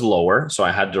train was lower, so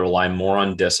I had to rely more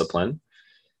on discipline.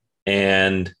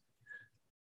 And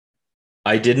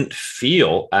I didn't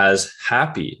feel as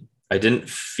happy. I didn't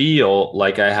feel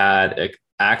like I had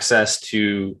access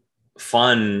to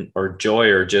fun or joy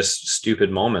or just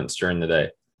stupid moments during the day.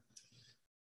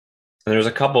 And there's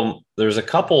a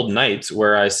couple nights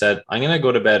where I said, I'm going to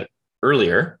go to bed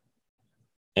earlier.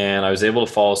 And I was able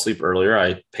to fall asleep earlier.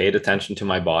 I paid attention to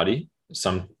my body.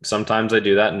 Sometimes I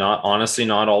do that. Not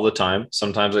all the time.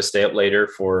 Sometimes I stay up later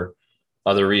for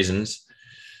other reasons.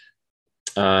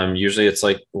 Usually it's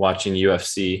like watching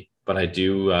UFC, but I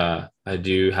do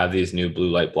have these new blue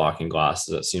light blocking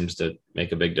glasses that seems to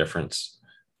make a big difference.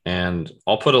 And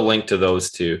I'll put a link to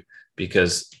those too,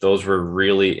 because those were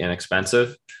really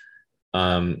inexpensive.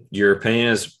 Your opinion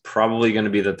is probably going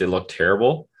to be that they look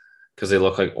terrible because they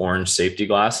look like orange safety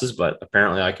glasses, but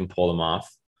apparently I can pull them off.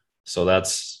 So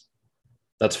that's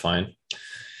fine.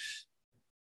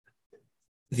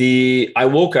 I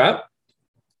woke up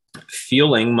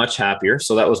feeling much happier.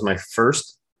 So that was my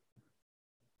first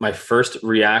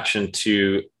reaction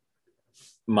to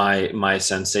my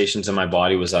sensations in my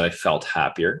body was that I felt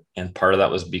happier. And part of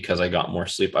that was because I got more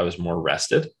sleep. I was more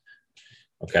rested.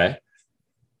 Okay.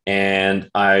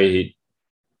 And I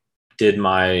did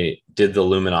the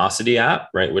Luminosity app,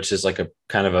 right? Which is like a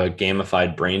kind of a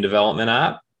gamified brain development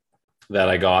app that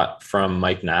I got from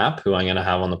Mike Knapp, who I'm going to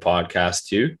have on the podcast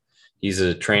too. He's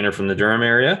a trainer from the Durham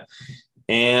area.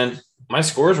 And my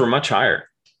scores were much higher.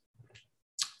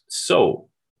 So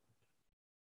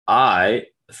I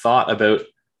thought about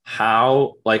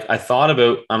I'm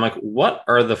like, what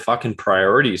are the fucking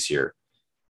priorities here?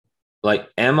 Like,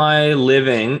 am I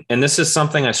living? And this is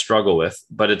something I struggle with,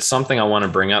 but it's something I want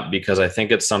to bring up because I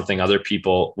think it's something other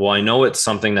people, I know it's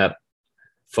something that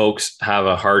folks have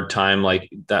a hard time, like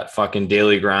that fucking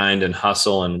daily grind and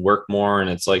hustle and work more. And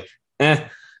it's like, I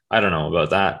don't know about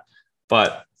that.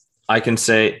 But I can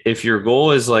say if your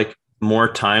goal is like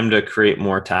more time to create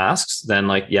more tasks, then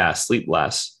like, yeah, sleep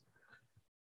less.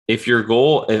 If your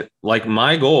goal, like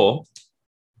my goal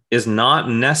is not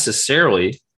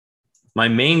necessarily, my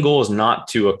main goal is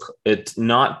it's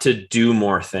not to do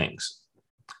more things.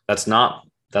 That's not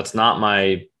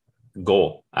my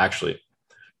goal, actually.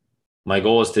 My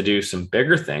goal is to do some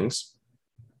bigger things.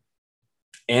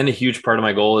 And a huge part of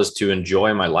my goal is to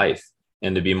enjoy my life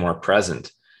and to be more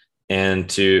present and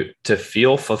to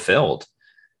feel fulfilled.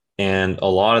 And a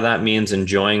lot of that means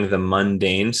enjoying the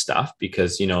mundane stuff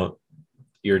because,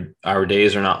 our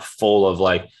days are not full of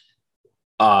like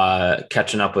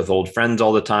catching up with old friends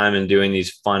all the time and doing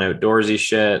these fun outdoorsy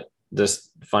shit,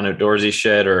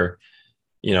 or,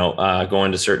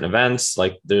 going to certain events.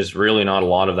 Like there's really not a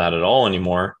lot of that at all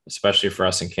anymore, especially for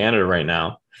us in Canada right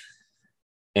now.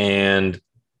 And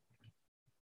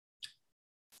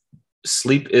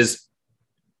sleep is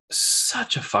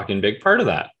such a fucking big part of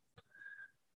that.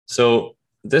 So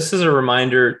this is a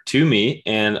reminder to me,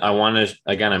 and I want to,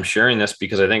 again, I'm sharing this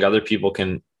because I think other people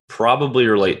can probably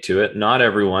relate to it. Not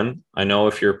everyone. I know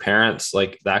if you're parents,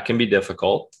 like that can be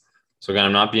difficult. So again,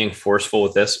 I'm not being forceful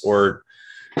with this or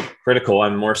critical.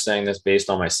 I'm more saying this based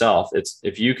on myself. It's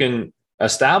if you can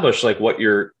establish like what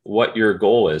your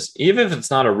goal is, even if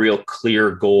it's not a real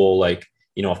clear goal, like,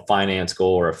 a finance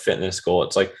goal or a fitness goal.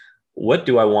 It's like, what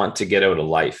do I want to get out of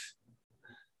life?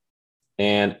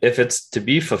 And if it's to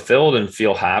be fulfilled and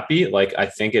feel happy, like I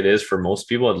think it is for most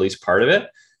people, at least part of it,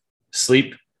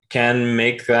 sleep can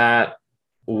make that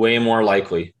way more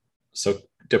likely. So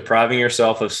depriving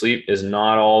yourself of sleep is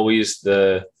not always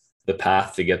the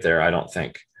path to get there, I don't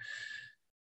think.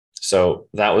 So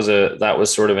that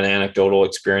was sort of an anecdotal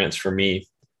experience for me,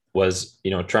 was,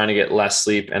 trying to get less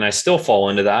sleep. And I still fall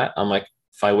into that. I'm like,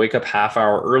 if I wake up half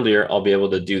hour earlier, I'll be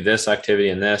able to do this activity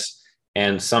and this.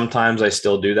 And sometimes I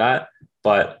still do that,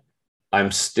 but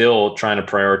I'm still trying to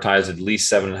prioritize at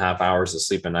least 7.5 hours of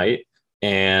sleep a night.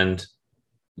 And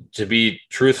to be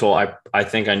truthful, I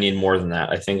think I need more than that.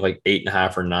 I think like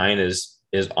 8.5 or 9 is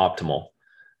optimal.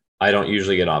 I don't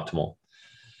usually get optimal.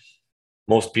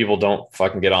 Most people don't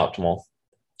fucking get optimal.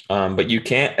 But you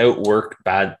can't outwork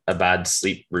a bad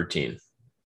sleep routine.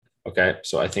 Okay.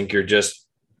 So I think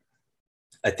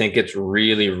it's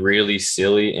really, really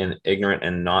silly and ignorant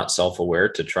and not self-aware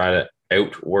to try to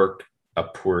outwork a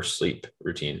poor sleep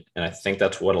routine. And I think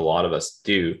that's what a lot of us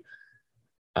do.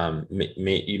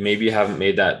 Maybe you haven't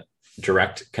made that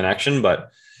direct connection,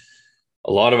 but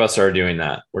a lot of us are doing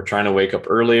that. We're trying to wake up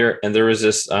earlier. And there was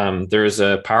a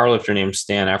powerlifter named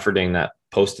Stan Efferding that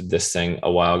posted this thing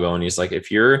a while ago. And he's like,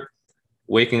 if you're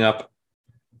waking up,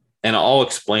 and I'll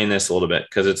explain this a little bit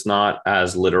because it's not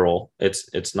as literal.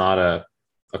 It's not a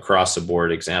across the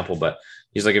board example, but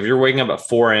he's like, if you're waking up at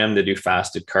 4 a.m. to do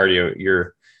fasted cardio,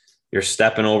 you're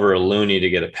stepping over a loony to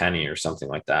get a penny or something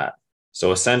like that.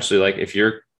 So essentially, like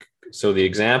the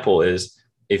example is,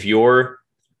 if you're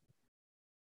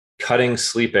cutting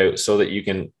sleep out so that you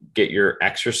can get your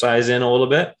exercise in a little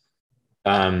bit,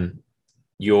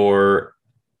 you're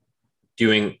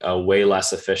doing a way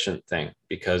less efficient thing,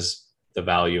 because the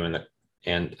value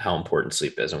and how important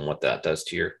sleep is and what that does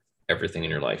to your everything in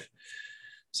your life.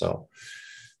 So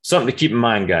something to keep in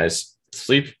mind, guys.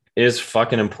 Sleep is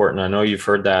fucking important. I know you've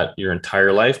heard that your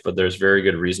entire life, but there's very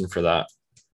good reason for that.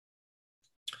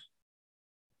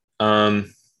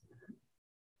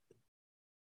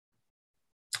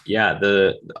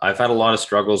 I've had a lot of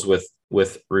struggles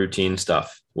with routine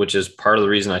stuff, which is part of the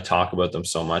reason I talk about them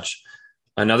so much.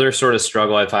 Another sort of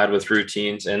struggle I've had with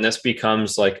routines, and this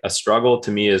becomes like a struggle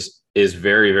to me, is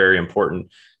very, very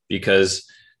important, because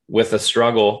with a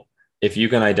struggle, if you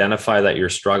can identify that you're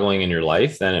struggling in your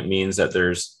life, then it means that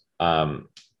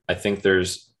I think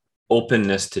there's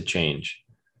openness to change.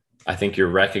 I think you're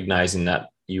recognizing that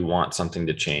you want something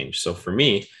to change. So for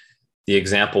me, the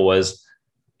example was,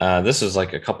 this was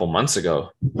like a couple months ago,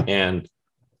 and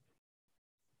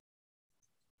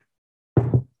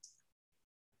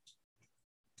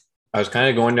I was kind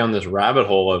of going down this rabbit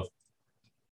hole of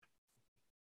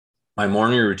my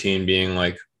morning routine being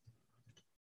like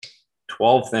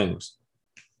 12 things.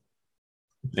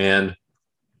 And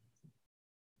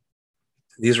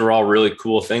these were all really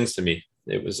cool things to me.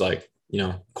 It was like,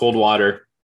 cold water,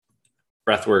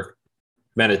 breath work,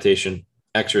 meditation,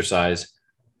 exercise,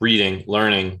 reading,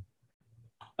 learning.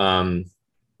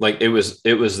 Like it was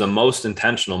the most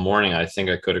intentional morning I think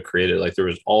I could have created. Like there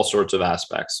was all sorts of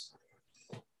aspects.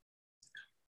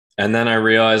 And then I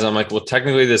realized, I'm like, well,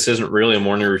 technically this isn't really a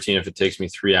morning routine if it takes me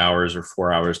 3 hours or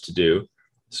 4 hours to do.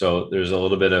 So there's a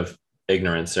little bit of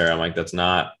ignorance there. I'm like, that's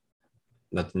not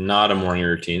a morning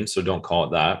routine. So don't call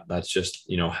it that. That's just,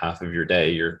 half of your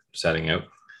day you're setting out.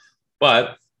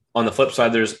 But on the flip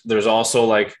side, there's also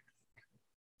like,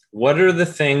 what are the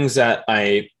things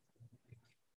I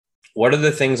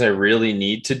really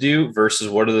need to do versus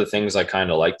what are the things I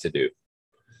kind of like to do?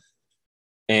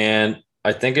 And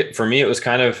I think for me, it was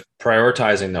kind of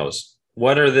prioritizing those.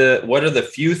 What are the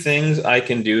few things I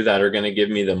can do that are going to give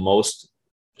me the most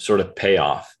sort of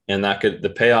payoff? And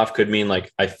the payoff could mean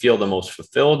like, I feel the most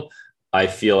fulfilled. I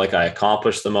feel like I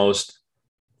accomplished the most,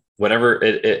 whatever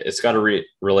it's got to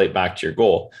relate back to your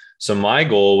goal. So my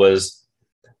goal was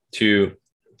to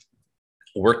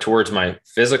work towards my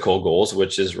physical goals,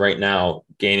 which is right now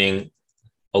gaining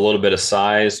a little bit of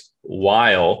size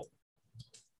while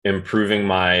improving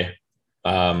my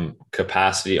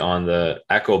capacity on the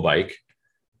Echo bike,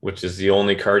 which is the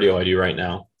only cardio I do right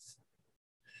now.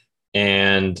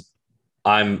 And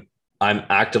I'm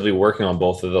actively working on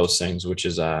both of those things, which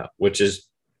is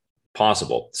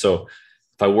possible. So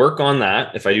if I work on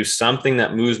that, if I do something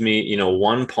that moves me,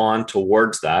 one pawn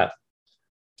towards that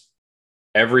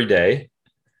every day,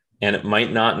 and it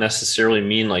might not necessarily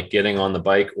mean like getting on the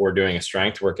bike or doing a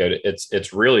strength workout.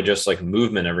 It's really just like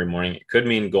movement every morning. It could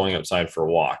mean going outside for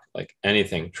a walk, like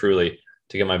anything truly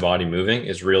to get my body moving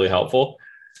is really helpful.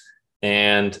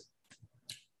 And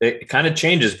it kind of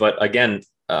changes, but again,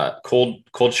 cold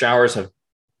showers have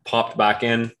popped back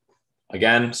in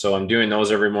again. So I'm doing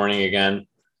those every morning again.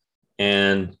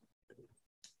 And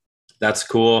that's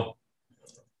cool.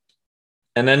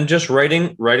 And then just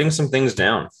writing some things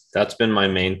down. That's been my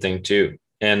main thing too.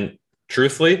 And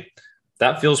truthfully,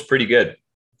 that feels pretty good.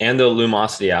 And the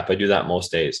Lumosity app, I do that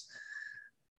most days.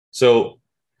 So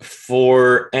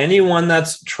for anyone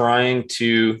that's trying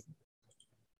to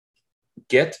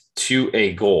get to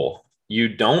a goal, you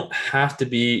don't have to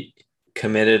be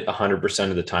committed 100%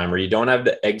 of the time, or you don't have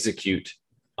to execute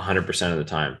 100% of the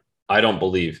time. I don't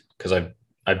believe, because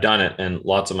I've done it, and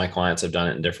lots of my clients have done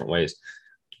it in different ways.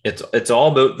 It's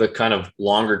all about the kind of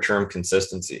longer term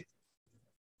consistency,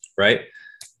 right?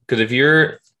 Because if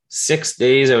you're 6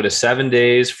 days out of 7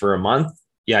 days for a month,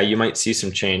 yeah, you might see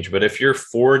some change. But if you're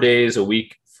 4 days a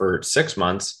week for 6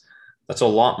 months, that's a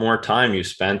lot more time you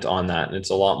spent on that. And it's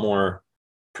a lot more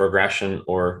progression,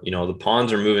 or, the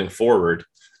pawns are moving forward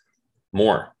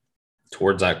more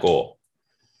towards that goal.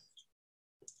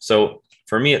 So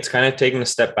for me, it's kind of taking a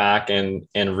step back and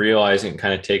realizing,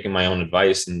 kind of taking my own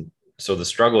advice. And so the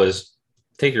struggle is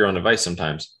take your own advice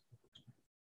sometimes.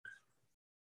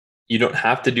 You don't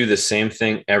have to do the same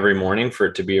thing every morning for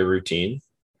it to be a routine.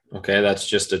 Okay. That's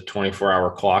just a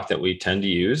 24-hour clock that we tend to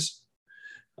use.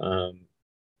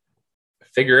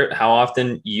 Figure out how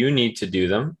often you need to do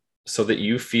them so that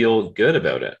you feel good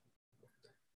about it.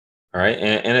 All right.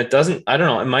 And it doesn't, I don't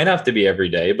know, it might have to be every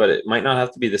day, but it might not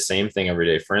have to be the same thing every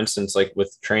day. For instance, like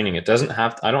with training, I don't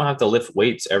have to lift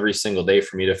weights every single day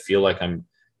for me to feel like I'm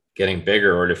getting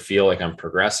bigger or to feel like I'm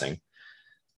progressing.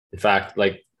 In fact,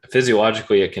 like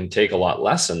physiologically, it can take a lot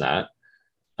less than that.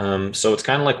 So it's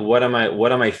kind of like, what am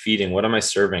I feeding? What am I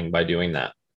serving by doing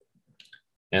that?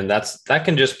 And that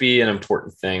can just be an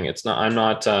important thing. I'm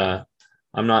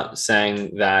not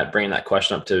saying that, bringing that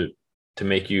question up to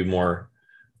make you more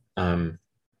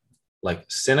like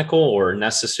cynical or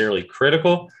necessarily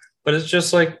critical, but it's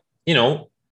just like,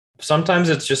 sometimes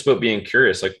it's just about being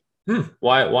curious. Like,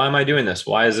 why am I doing this?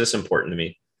 Why is this important to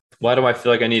me? Why do I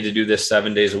feel like I need to do this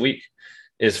 7 days a week?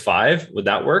 Is 5, would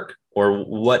that work? Or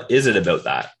what is it about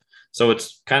that? So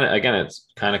it's kind of, again, it's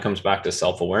kind of comes back to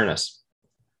self-awareness,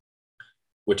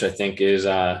 which I think is,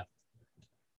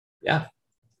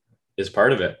 is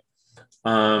part of it.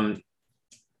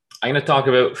 I'm going to talk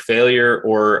about failure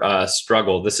or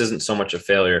struggle. This isn't so much a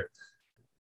failure,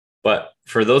 but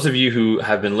for those of you who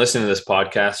have been listening to this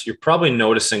podcast, you're probably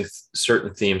noticing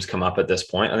certain themes come up at this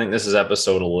point. I think this is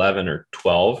episode 11 or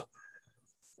 12.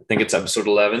 I think it's episode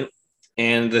 11.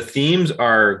 And the themes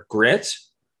are grit,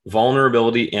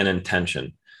 vulnerability, and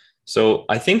intention. So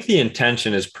I think the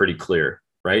intention is pretty clear,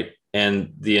 right?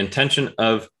 And the intention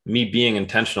of me being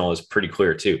intentional is pretty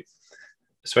clear too,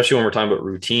 especially when we're talking about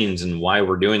routines and why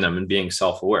we're doing them and being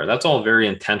self-aware. That's all very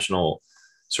intentional,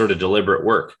 sort of deliberate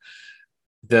work.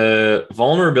 The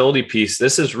vulnerability piece,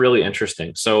 this is really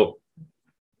interesting. So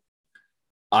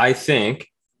I think,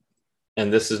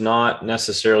 and this is not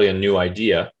necessarily a new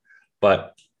idea,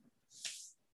 but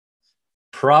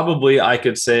probably I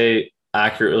could say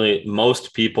accurately,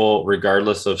 most people,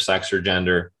 regardless of sex or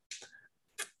gender,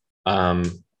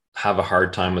 have a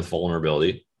hard time with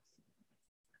vulnerability.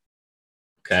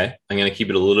 Okay. I'm going to keep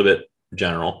it a little bit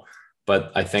general,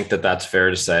 but I think that that's fair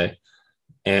to say.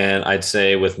 And I'd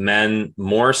say with men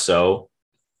more so,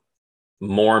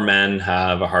 more men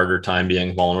have a harder time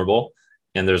being vulnerable.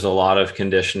 And there's a lot of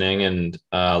conditioning and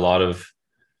a lot of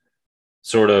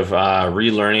sort of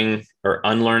relearning or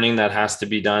unlearning that has to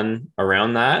be done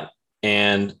around that.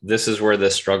 And this is where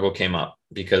this struggle came up,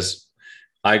 because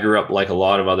I grew up like a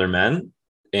lot of other men,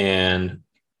 and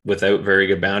without very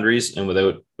good boundaries and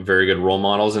without very good role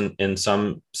models in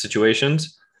some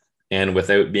situations, and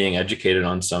without being educated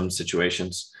on some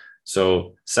situations.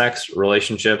 So sex,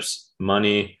 relationships,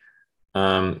 money,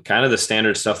 kind of the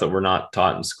standard stuff that we're not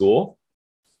taught in school.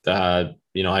 I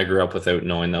grew up without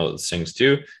knowing those things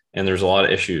too. And there's a lot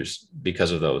of issues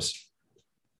because of those.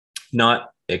 Not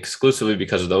exclusively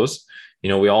because of those.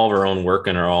 We all have our own work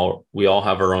and we all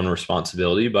have our own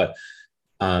responsibility, but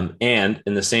and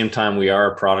in the same time, we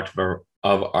are a product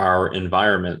of our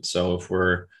environment. So if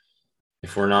we're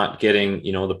not getting,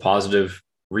 the positive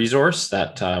resource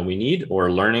that we need,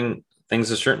 or learning things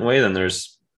a certain way, then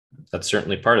that's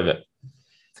certainly part of it.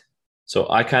 So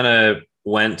I kind of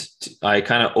I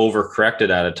kind of overcorrected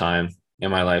at a time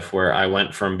in my life where I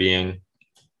went from being,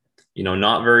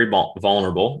 not very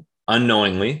vulnerable,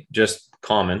 unknowingly, just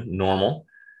common, normal,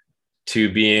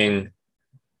 to being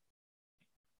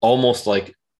almost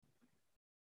like,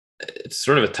 it's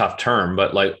sort of a tough term,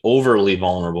 but like overly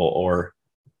vulnerable or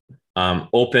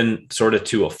open sort of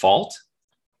to a fault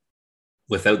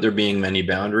without there being many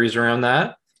boundaries around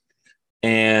that.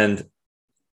 And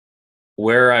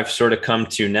where I've sort of come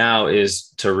to now is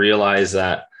to realize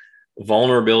that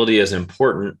vulnerability is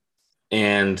important.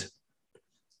 And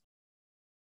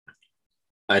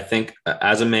I think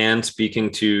as a man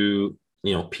speaking to,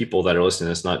 people that are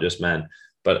listening, it's not just men,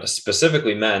 but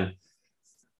specifically men,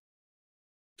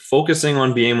 focusing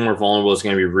on being more vulnerable is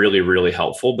going to be really, really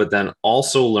helpful. But then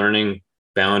also learning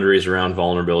boundaries around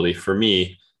vulnerability for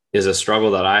me is a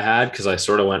struggle that I had, because I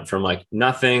sort of went from like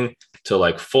nothing to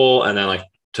like full, and then like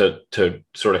to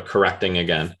sort of correcting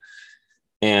again.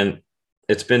 And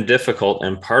it's been difficult.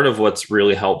 And part of what's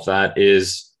really helped that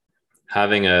is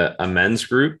having a men's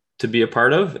group to be a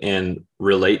part of and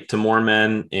relate to more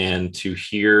men and to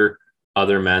hear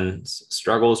other men's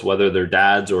struggles, whether they're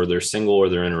dads or they're single or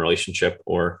they're in a relationship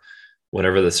or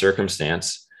whatever the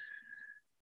circumstance.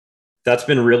 That's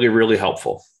been really, really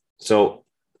helpful. So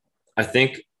I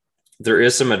think there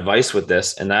is some advice with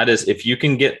this, and that is, if you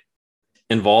can get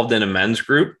involved in a men's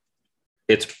group,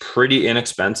 it's pretty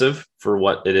inexpensive for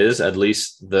what it is. At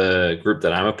least the group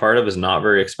that I'm a part of is not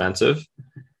very expensive.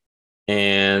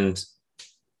 And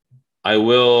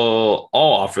I'll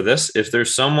offer this. If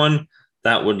there's someone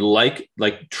that would like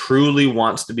truly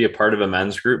wants to be a part of a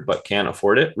men's group but can't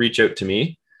afford it, reach out to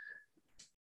me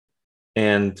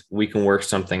and we can work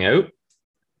something out.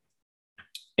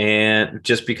 And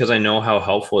just because I know how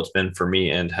helpful it's been for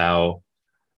me and how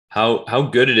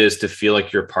good it is to feel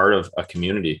like you're part of a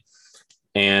community.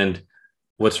 And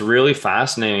what's really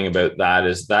fascinating about that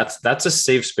is that's a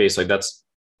safe space. Like that's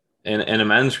in a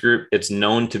men's group, it's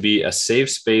known to be a safe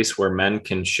space where men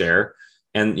can share.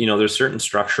 And, there's certain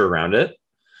structure around it,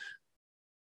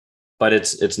 but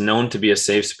it's known to be a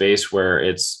safe space where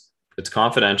it's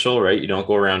confidential, right? You don't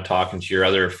go around talking to your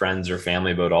other friends or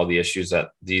family about all the issues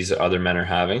that these other men are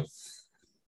having.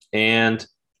 And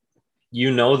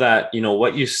that,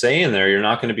 what you say in there, you're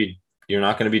not going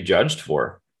to be judged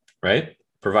for, right?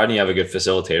 Providing you have a good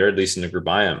facilitator, at least in the group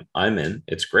I'm in,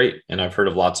 it's great. And I've heard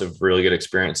of lots of really good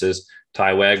experiences.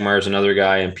 Ty Wagmar is another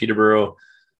guy in Peterborough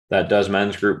that does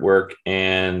men's group work,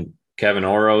 and Kevin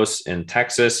Oros in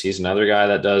Texas, he's another guy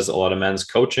that does a lot of men's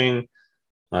coaching,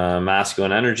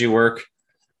 masculine energy work.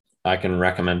 I can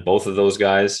recommend both of those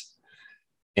guys.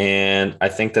 And I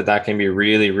think that can be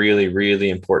really, really, really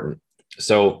important.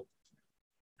 So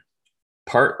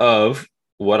part of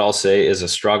what I'll say is a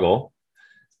struggle.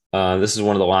 This is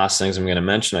one of the last things I'm going to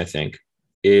mention, I think,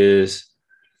 is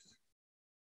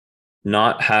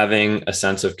not having a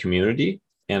sense of community.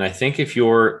 And I think if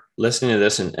you're listening to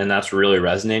this and that's really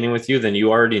resonating with you, then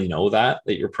you already know that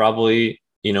you're probably,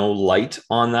 light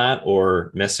on that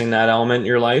or missing that element in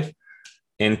your life.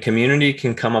 And community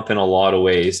can come up in a lot of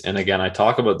ways. And again, I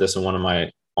talk about this in one of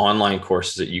my online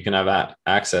courses that you can have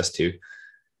access to,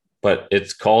 but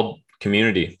it's called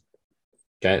community.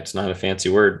 Okay. It's not a fancy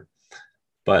word.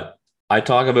 But I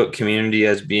talk about community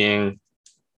as being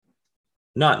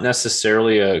not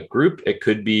necessarily a group. It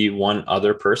could be one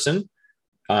other person.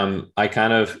 I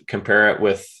kind of compare it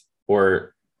with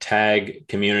or tag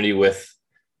community with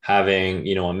having,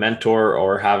 a mentor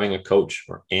or having a coach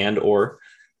and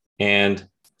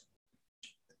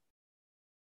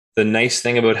the nice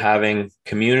thing about having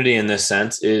community in this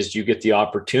sense is you get the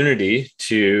opportunity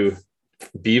to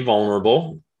be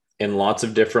vulnerable in lots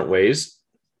of different ways.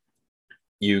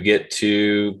 You get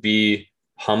to be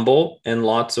humble in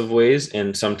lots of ways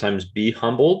and sometimes be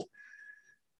humbled.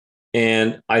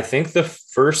 And I think the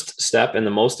first step and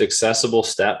the most accessible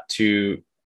step to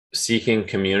seeking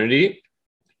community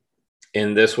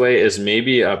in this way is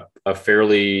maybe a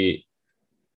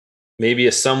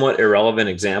somewhat irrelevant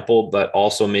example, but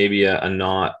also maybe a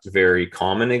not very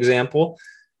common example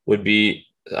would be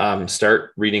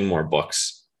start reading more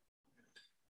books.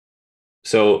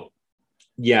 So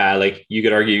yeah, like you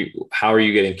could argue, how are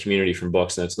you getting community from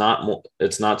books? And it's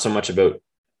not so much about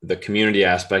the community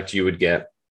aspect you would get,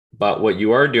 but what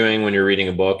you are doing when you're reading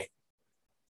a book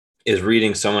is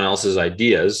reading someone else's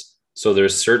ideas. So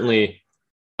there's certainly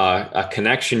a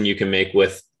connection you can make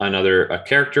with a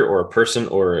character or a person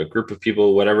or a group of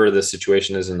people, whatever the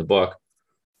situation is in the book.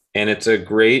 And it's a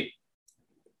great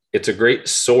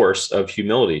source of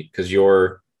humility because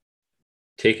you're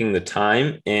taking the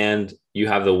time and you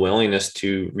have the willingness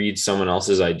to read someone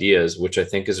else's ideas, which I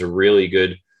think is a really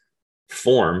good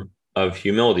form of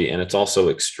humility. And it's also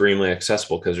extremely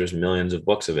accessible because there's millions of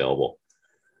books available.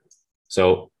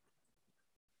 So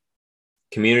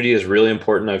community is really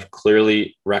important. I've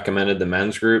clearly recommended the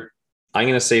men's group. I'm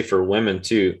going to say for women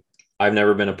too. I've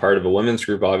never been a part of a women's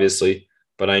group, obviously,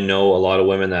 but I know a lot of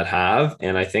women that have.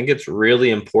 And I think it's really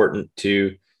important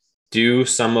to do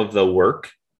some of the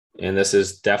work. And this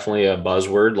is definitely a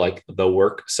buzzword, like the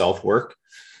work, self-work,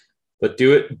 but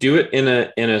do it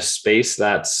in a space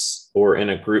or in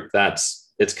a group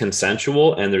it's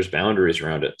consensual and there's boundaries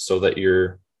around it, so that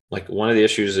you're like, one of the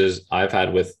issues is I've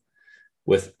had with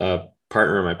a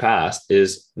partner in my past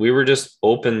is we were just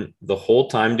open the whole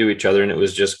time to each other. And it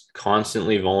was just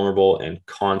constantly vulnerable and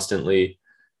constantly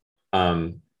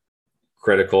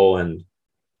critical. And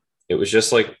it was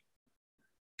just like,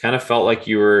 kind of felt like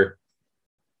you were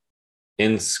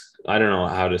I don't know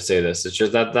how to say this. It's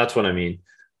just that's what I mean.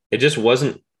 It just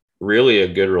wasn't really a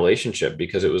good relationship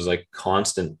because it was like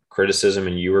constant criticism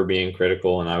and you were being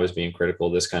critical and I was being critical,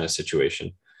 this kind of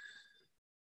situation.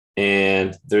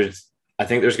 And I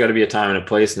think there's got to be a time and a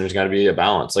place, and there's got to be a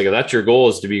balance. Like if that's your goal,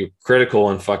 is to be critical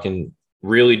and fucking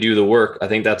really do the work, I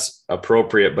think that's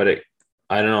appropriate, but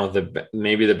I don't know,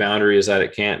 maybe the boundary is that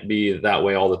it can't be that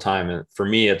way all the time. And for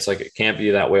me, it's like, it can't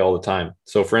be that way all the time.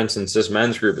 So for instance, this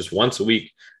men's group is once a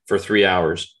week for 3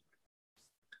 hours,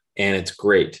 and it's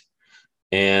great.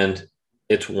 And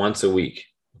it's once a week.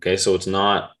 Okay. So it's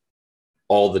not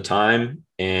all the time,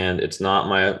 and it's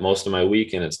not most of my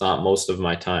week, and it's not most of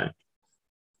my time.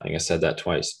 I think I said that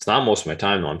twice. It's not most of my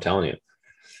time though, I'm telling you.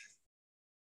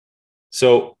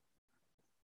 So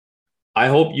I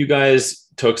hope you guys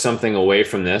took something away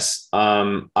from this.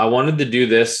 I wanted to do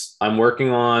this. I'm working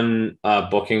on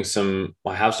booking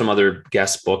I have some other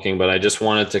guest booking, but I just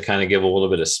wanted to kind of give a little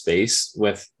bit of space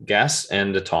with guests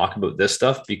and to talk about this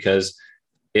stuff, because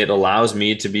it allows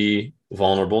me to be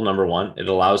vulnerable. Number one, it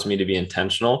allows me to be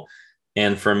intentional.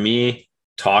 And for me,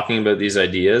 talking about these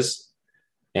ideas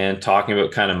and talking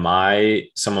about kind of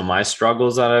some of my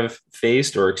struggles that I've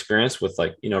faced or experienced with,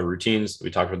 like, routines. We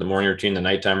talked about the morning routine, the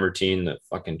nighttime routine, the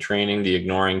fucking training, the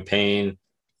ignoring pain,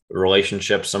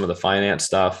 relationships, some of the finance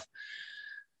stuff,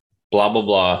 blah,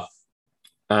 blah,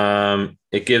 blah.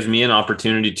 It gives me an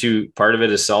opportunity part of it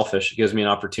is selfish. It gives me an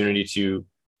opportunity to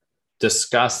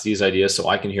discuss these ideas so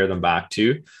I can hear them back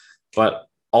too. But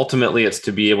ultimately it's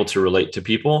to be able to relate to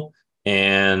people.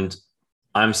 And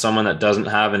I'm someone that doesn't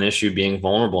have an issue being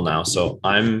vulnerable now. So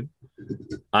I'm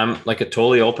like a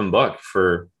totally open book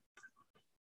for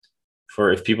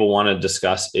if people want to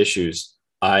discuss issues.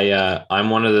 I'm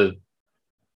one of the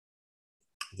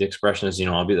expression is,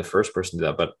 I'll be the first person to do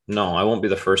that, but no, I won't be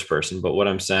the first person. But what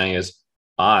I'm saying is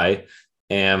I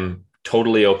am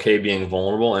totally okay being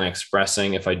vulnerable and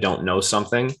expressing if I don't know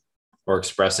something, or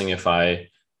expressing if I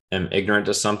am ignorant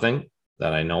to something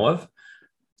that I know of.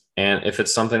 And if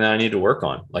it's something that I need to work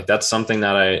on, like that's something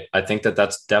that I think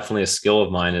that's definitely a skill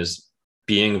of mine, is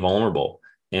being vulnerable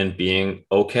and being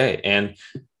okay. And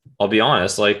I'll be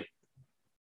honest, like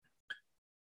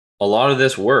a lot of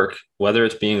this work, whether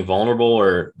it's being vulnerable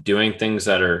or doing things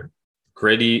that are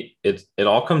gritty, it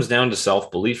all comes down to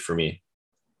self-belief for me.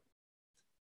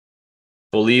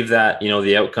 Believe that,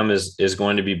 the outcome is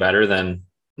going to be better than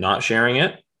not sharing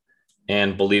it,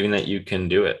 and believing that you can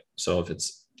do it. So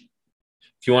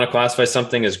if you want to classify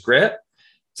something as grit,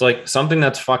 it's like something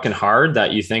that's fucking hard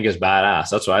that you think is badass.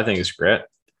 That's what I think is grit.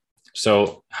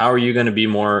 So how are you going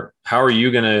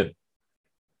to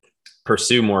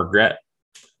pursue more grit?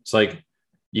 It's like,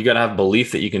 you got to have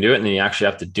belief that you can do it, and then you actually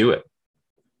have to do it.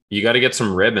 You got to get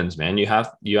some ribbons, man.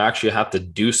 You actually have to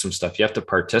do some stuff. You have to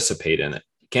participate in it.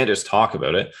 You can't just talk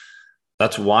about it.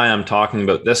 That's why I'm talking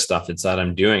about this stuff. It's that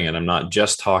I'm doing it. I'm not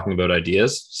just talking about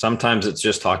ideas. Sometimes it's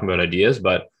just talking about ideas,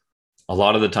 but a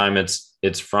lot of the time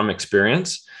it's from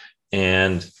experience,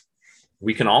 and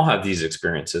we can all have these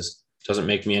experiences. It doesn't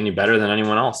make me any better than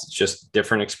anyone else. It's just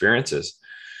different experiences.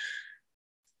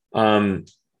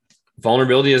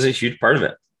 Vulnerability is a huge part of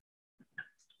it.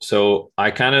 So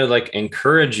I kind of like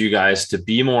encourage you guys to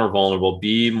be more vulnerable,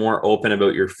 be more open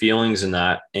about your feelings and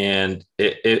that. And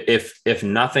if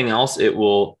nothing else, it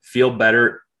will feel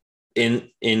better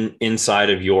inside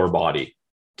of your body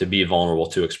to be vulnerable,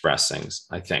 to express things,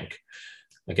 I think.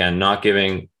 Again, not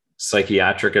giving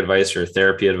psychiatric advice or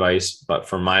therapy advice, but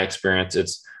from my experience,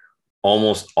 it's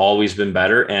almost always been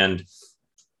better. And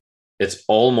it's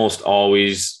almost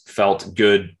always felt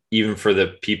good, even for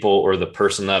the people or the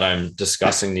person that I'm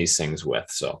discussing these things with.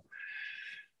 So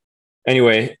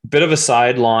anyway, bit of a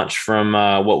side launch from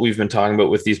what we've been talking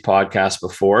about with these podcasts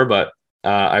before, but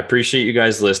I appreciate you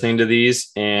guys listening to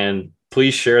these, and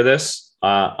please share this.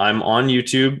 I'm on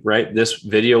YouTube, right? This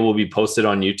video will be posted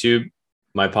on YouTube.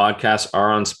 My podcasts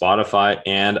are on Spotify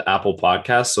and Apple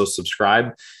Podcasts. So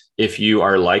subscribe if you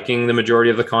are liking the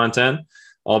majority of the content.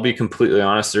 I'll be completely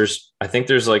honest.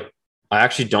 I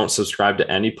actually don't subscribe to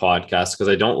any podcast because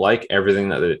I don't like everything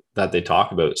that they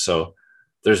talk about. So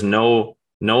there's no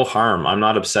harm. I'm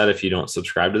not upset if you don't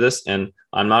subscribe to this, and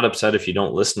I'm not upset if you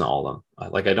don't listen to all of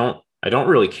them. Like I don't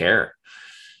really care.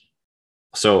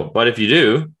 So, but if you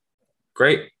do,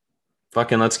 great.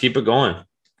 Fucking let's keep it going.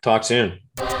 Talk soon.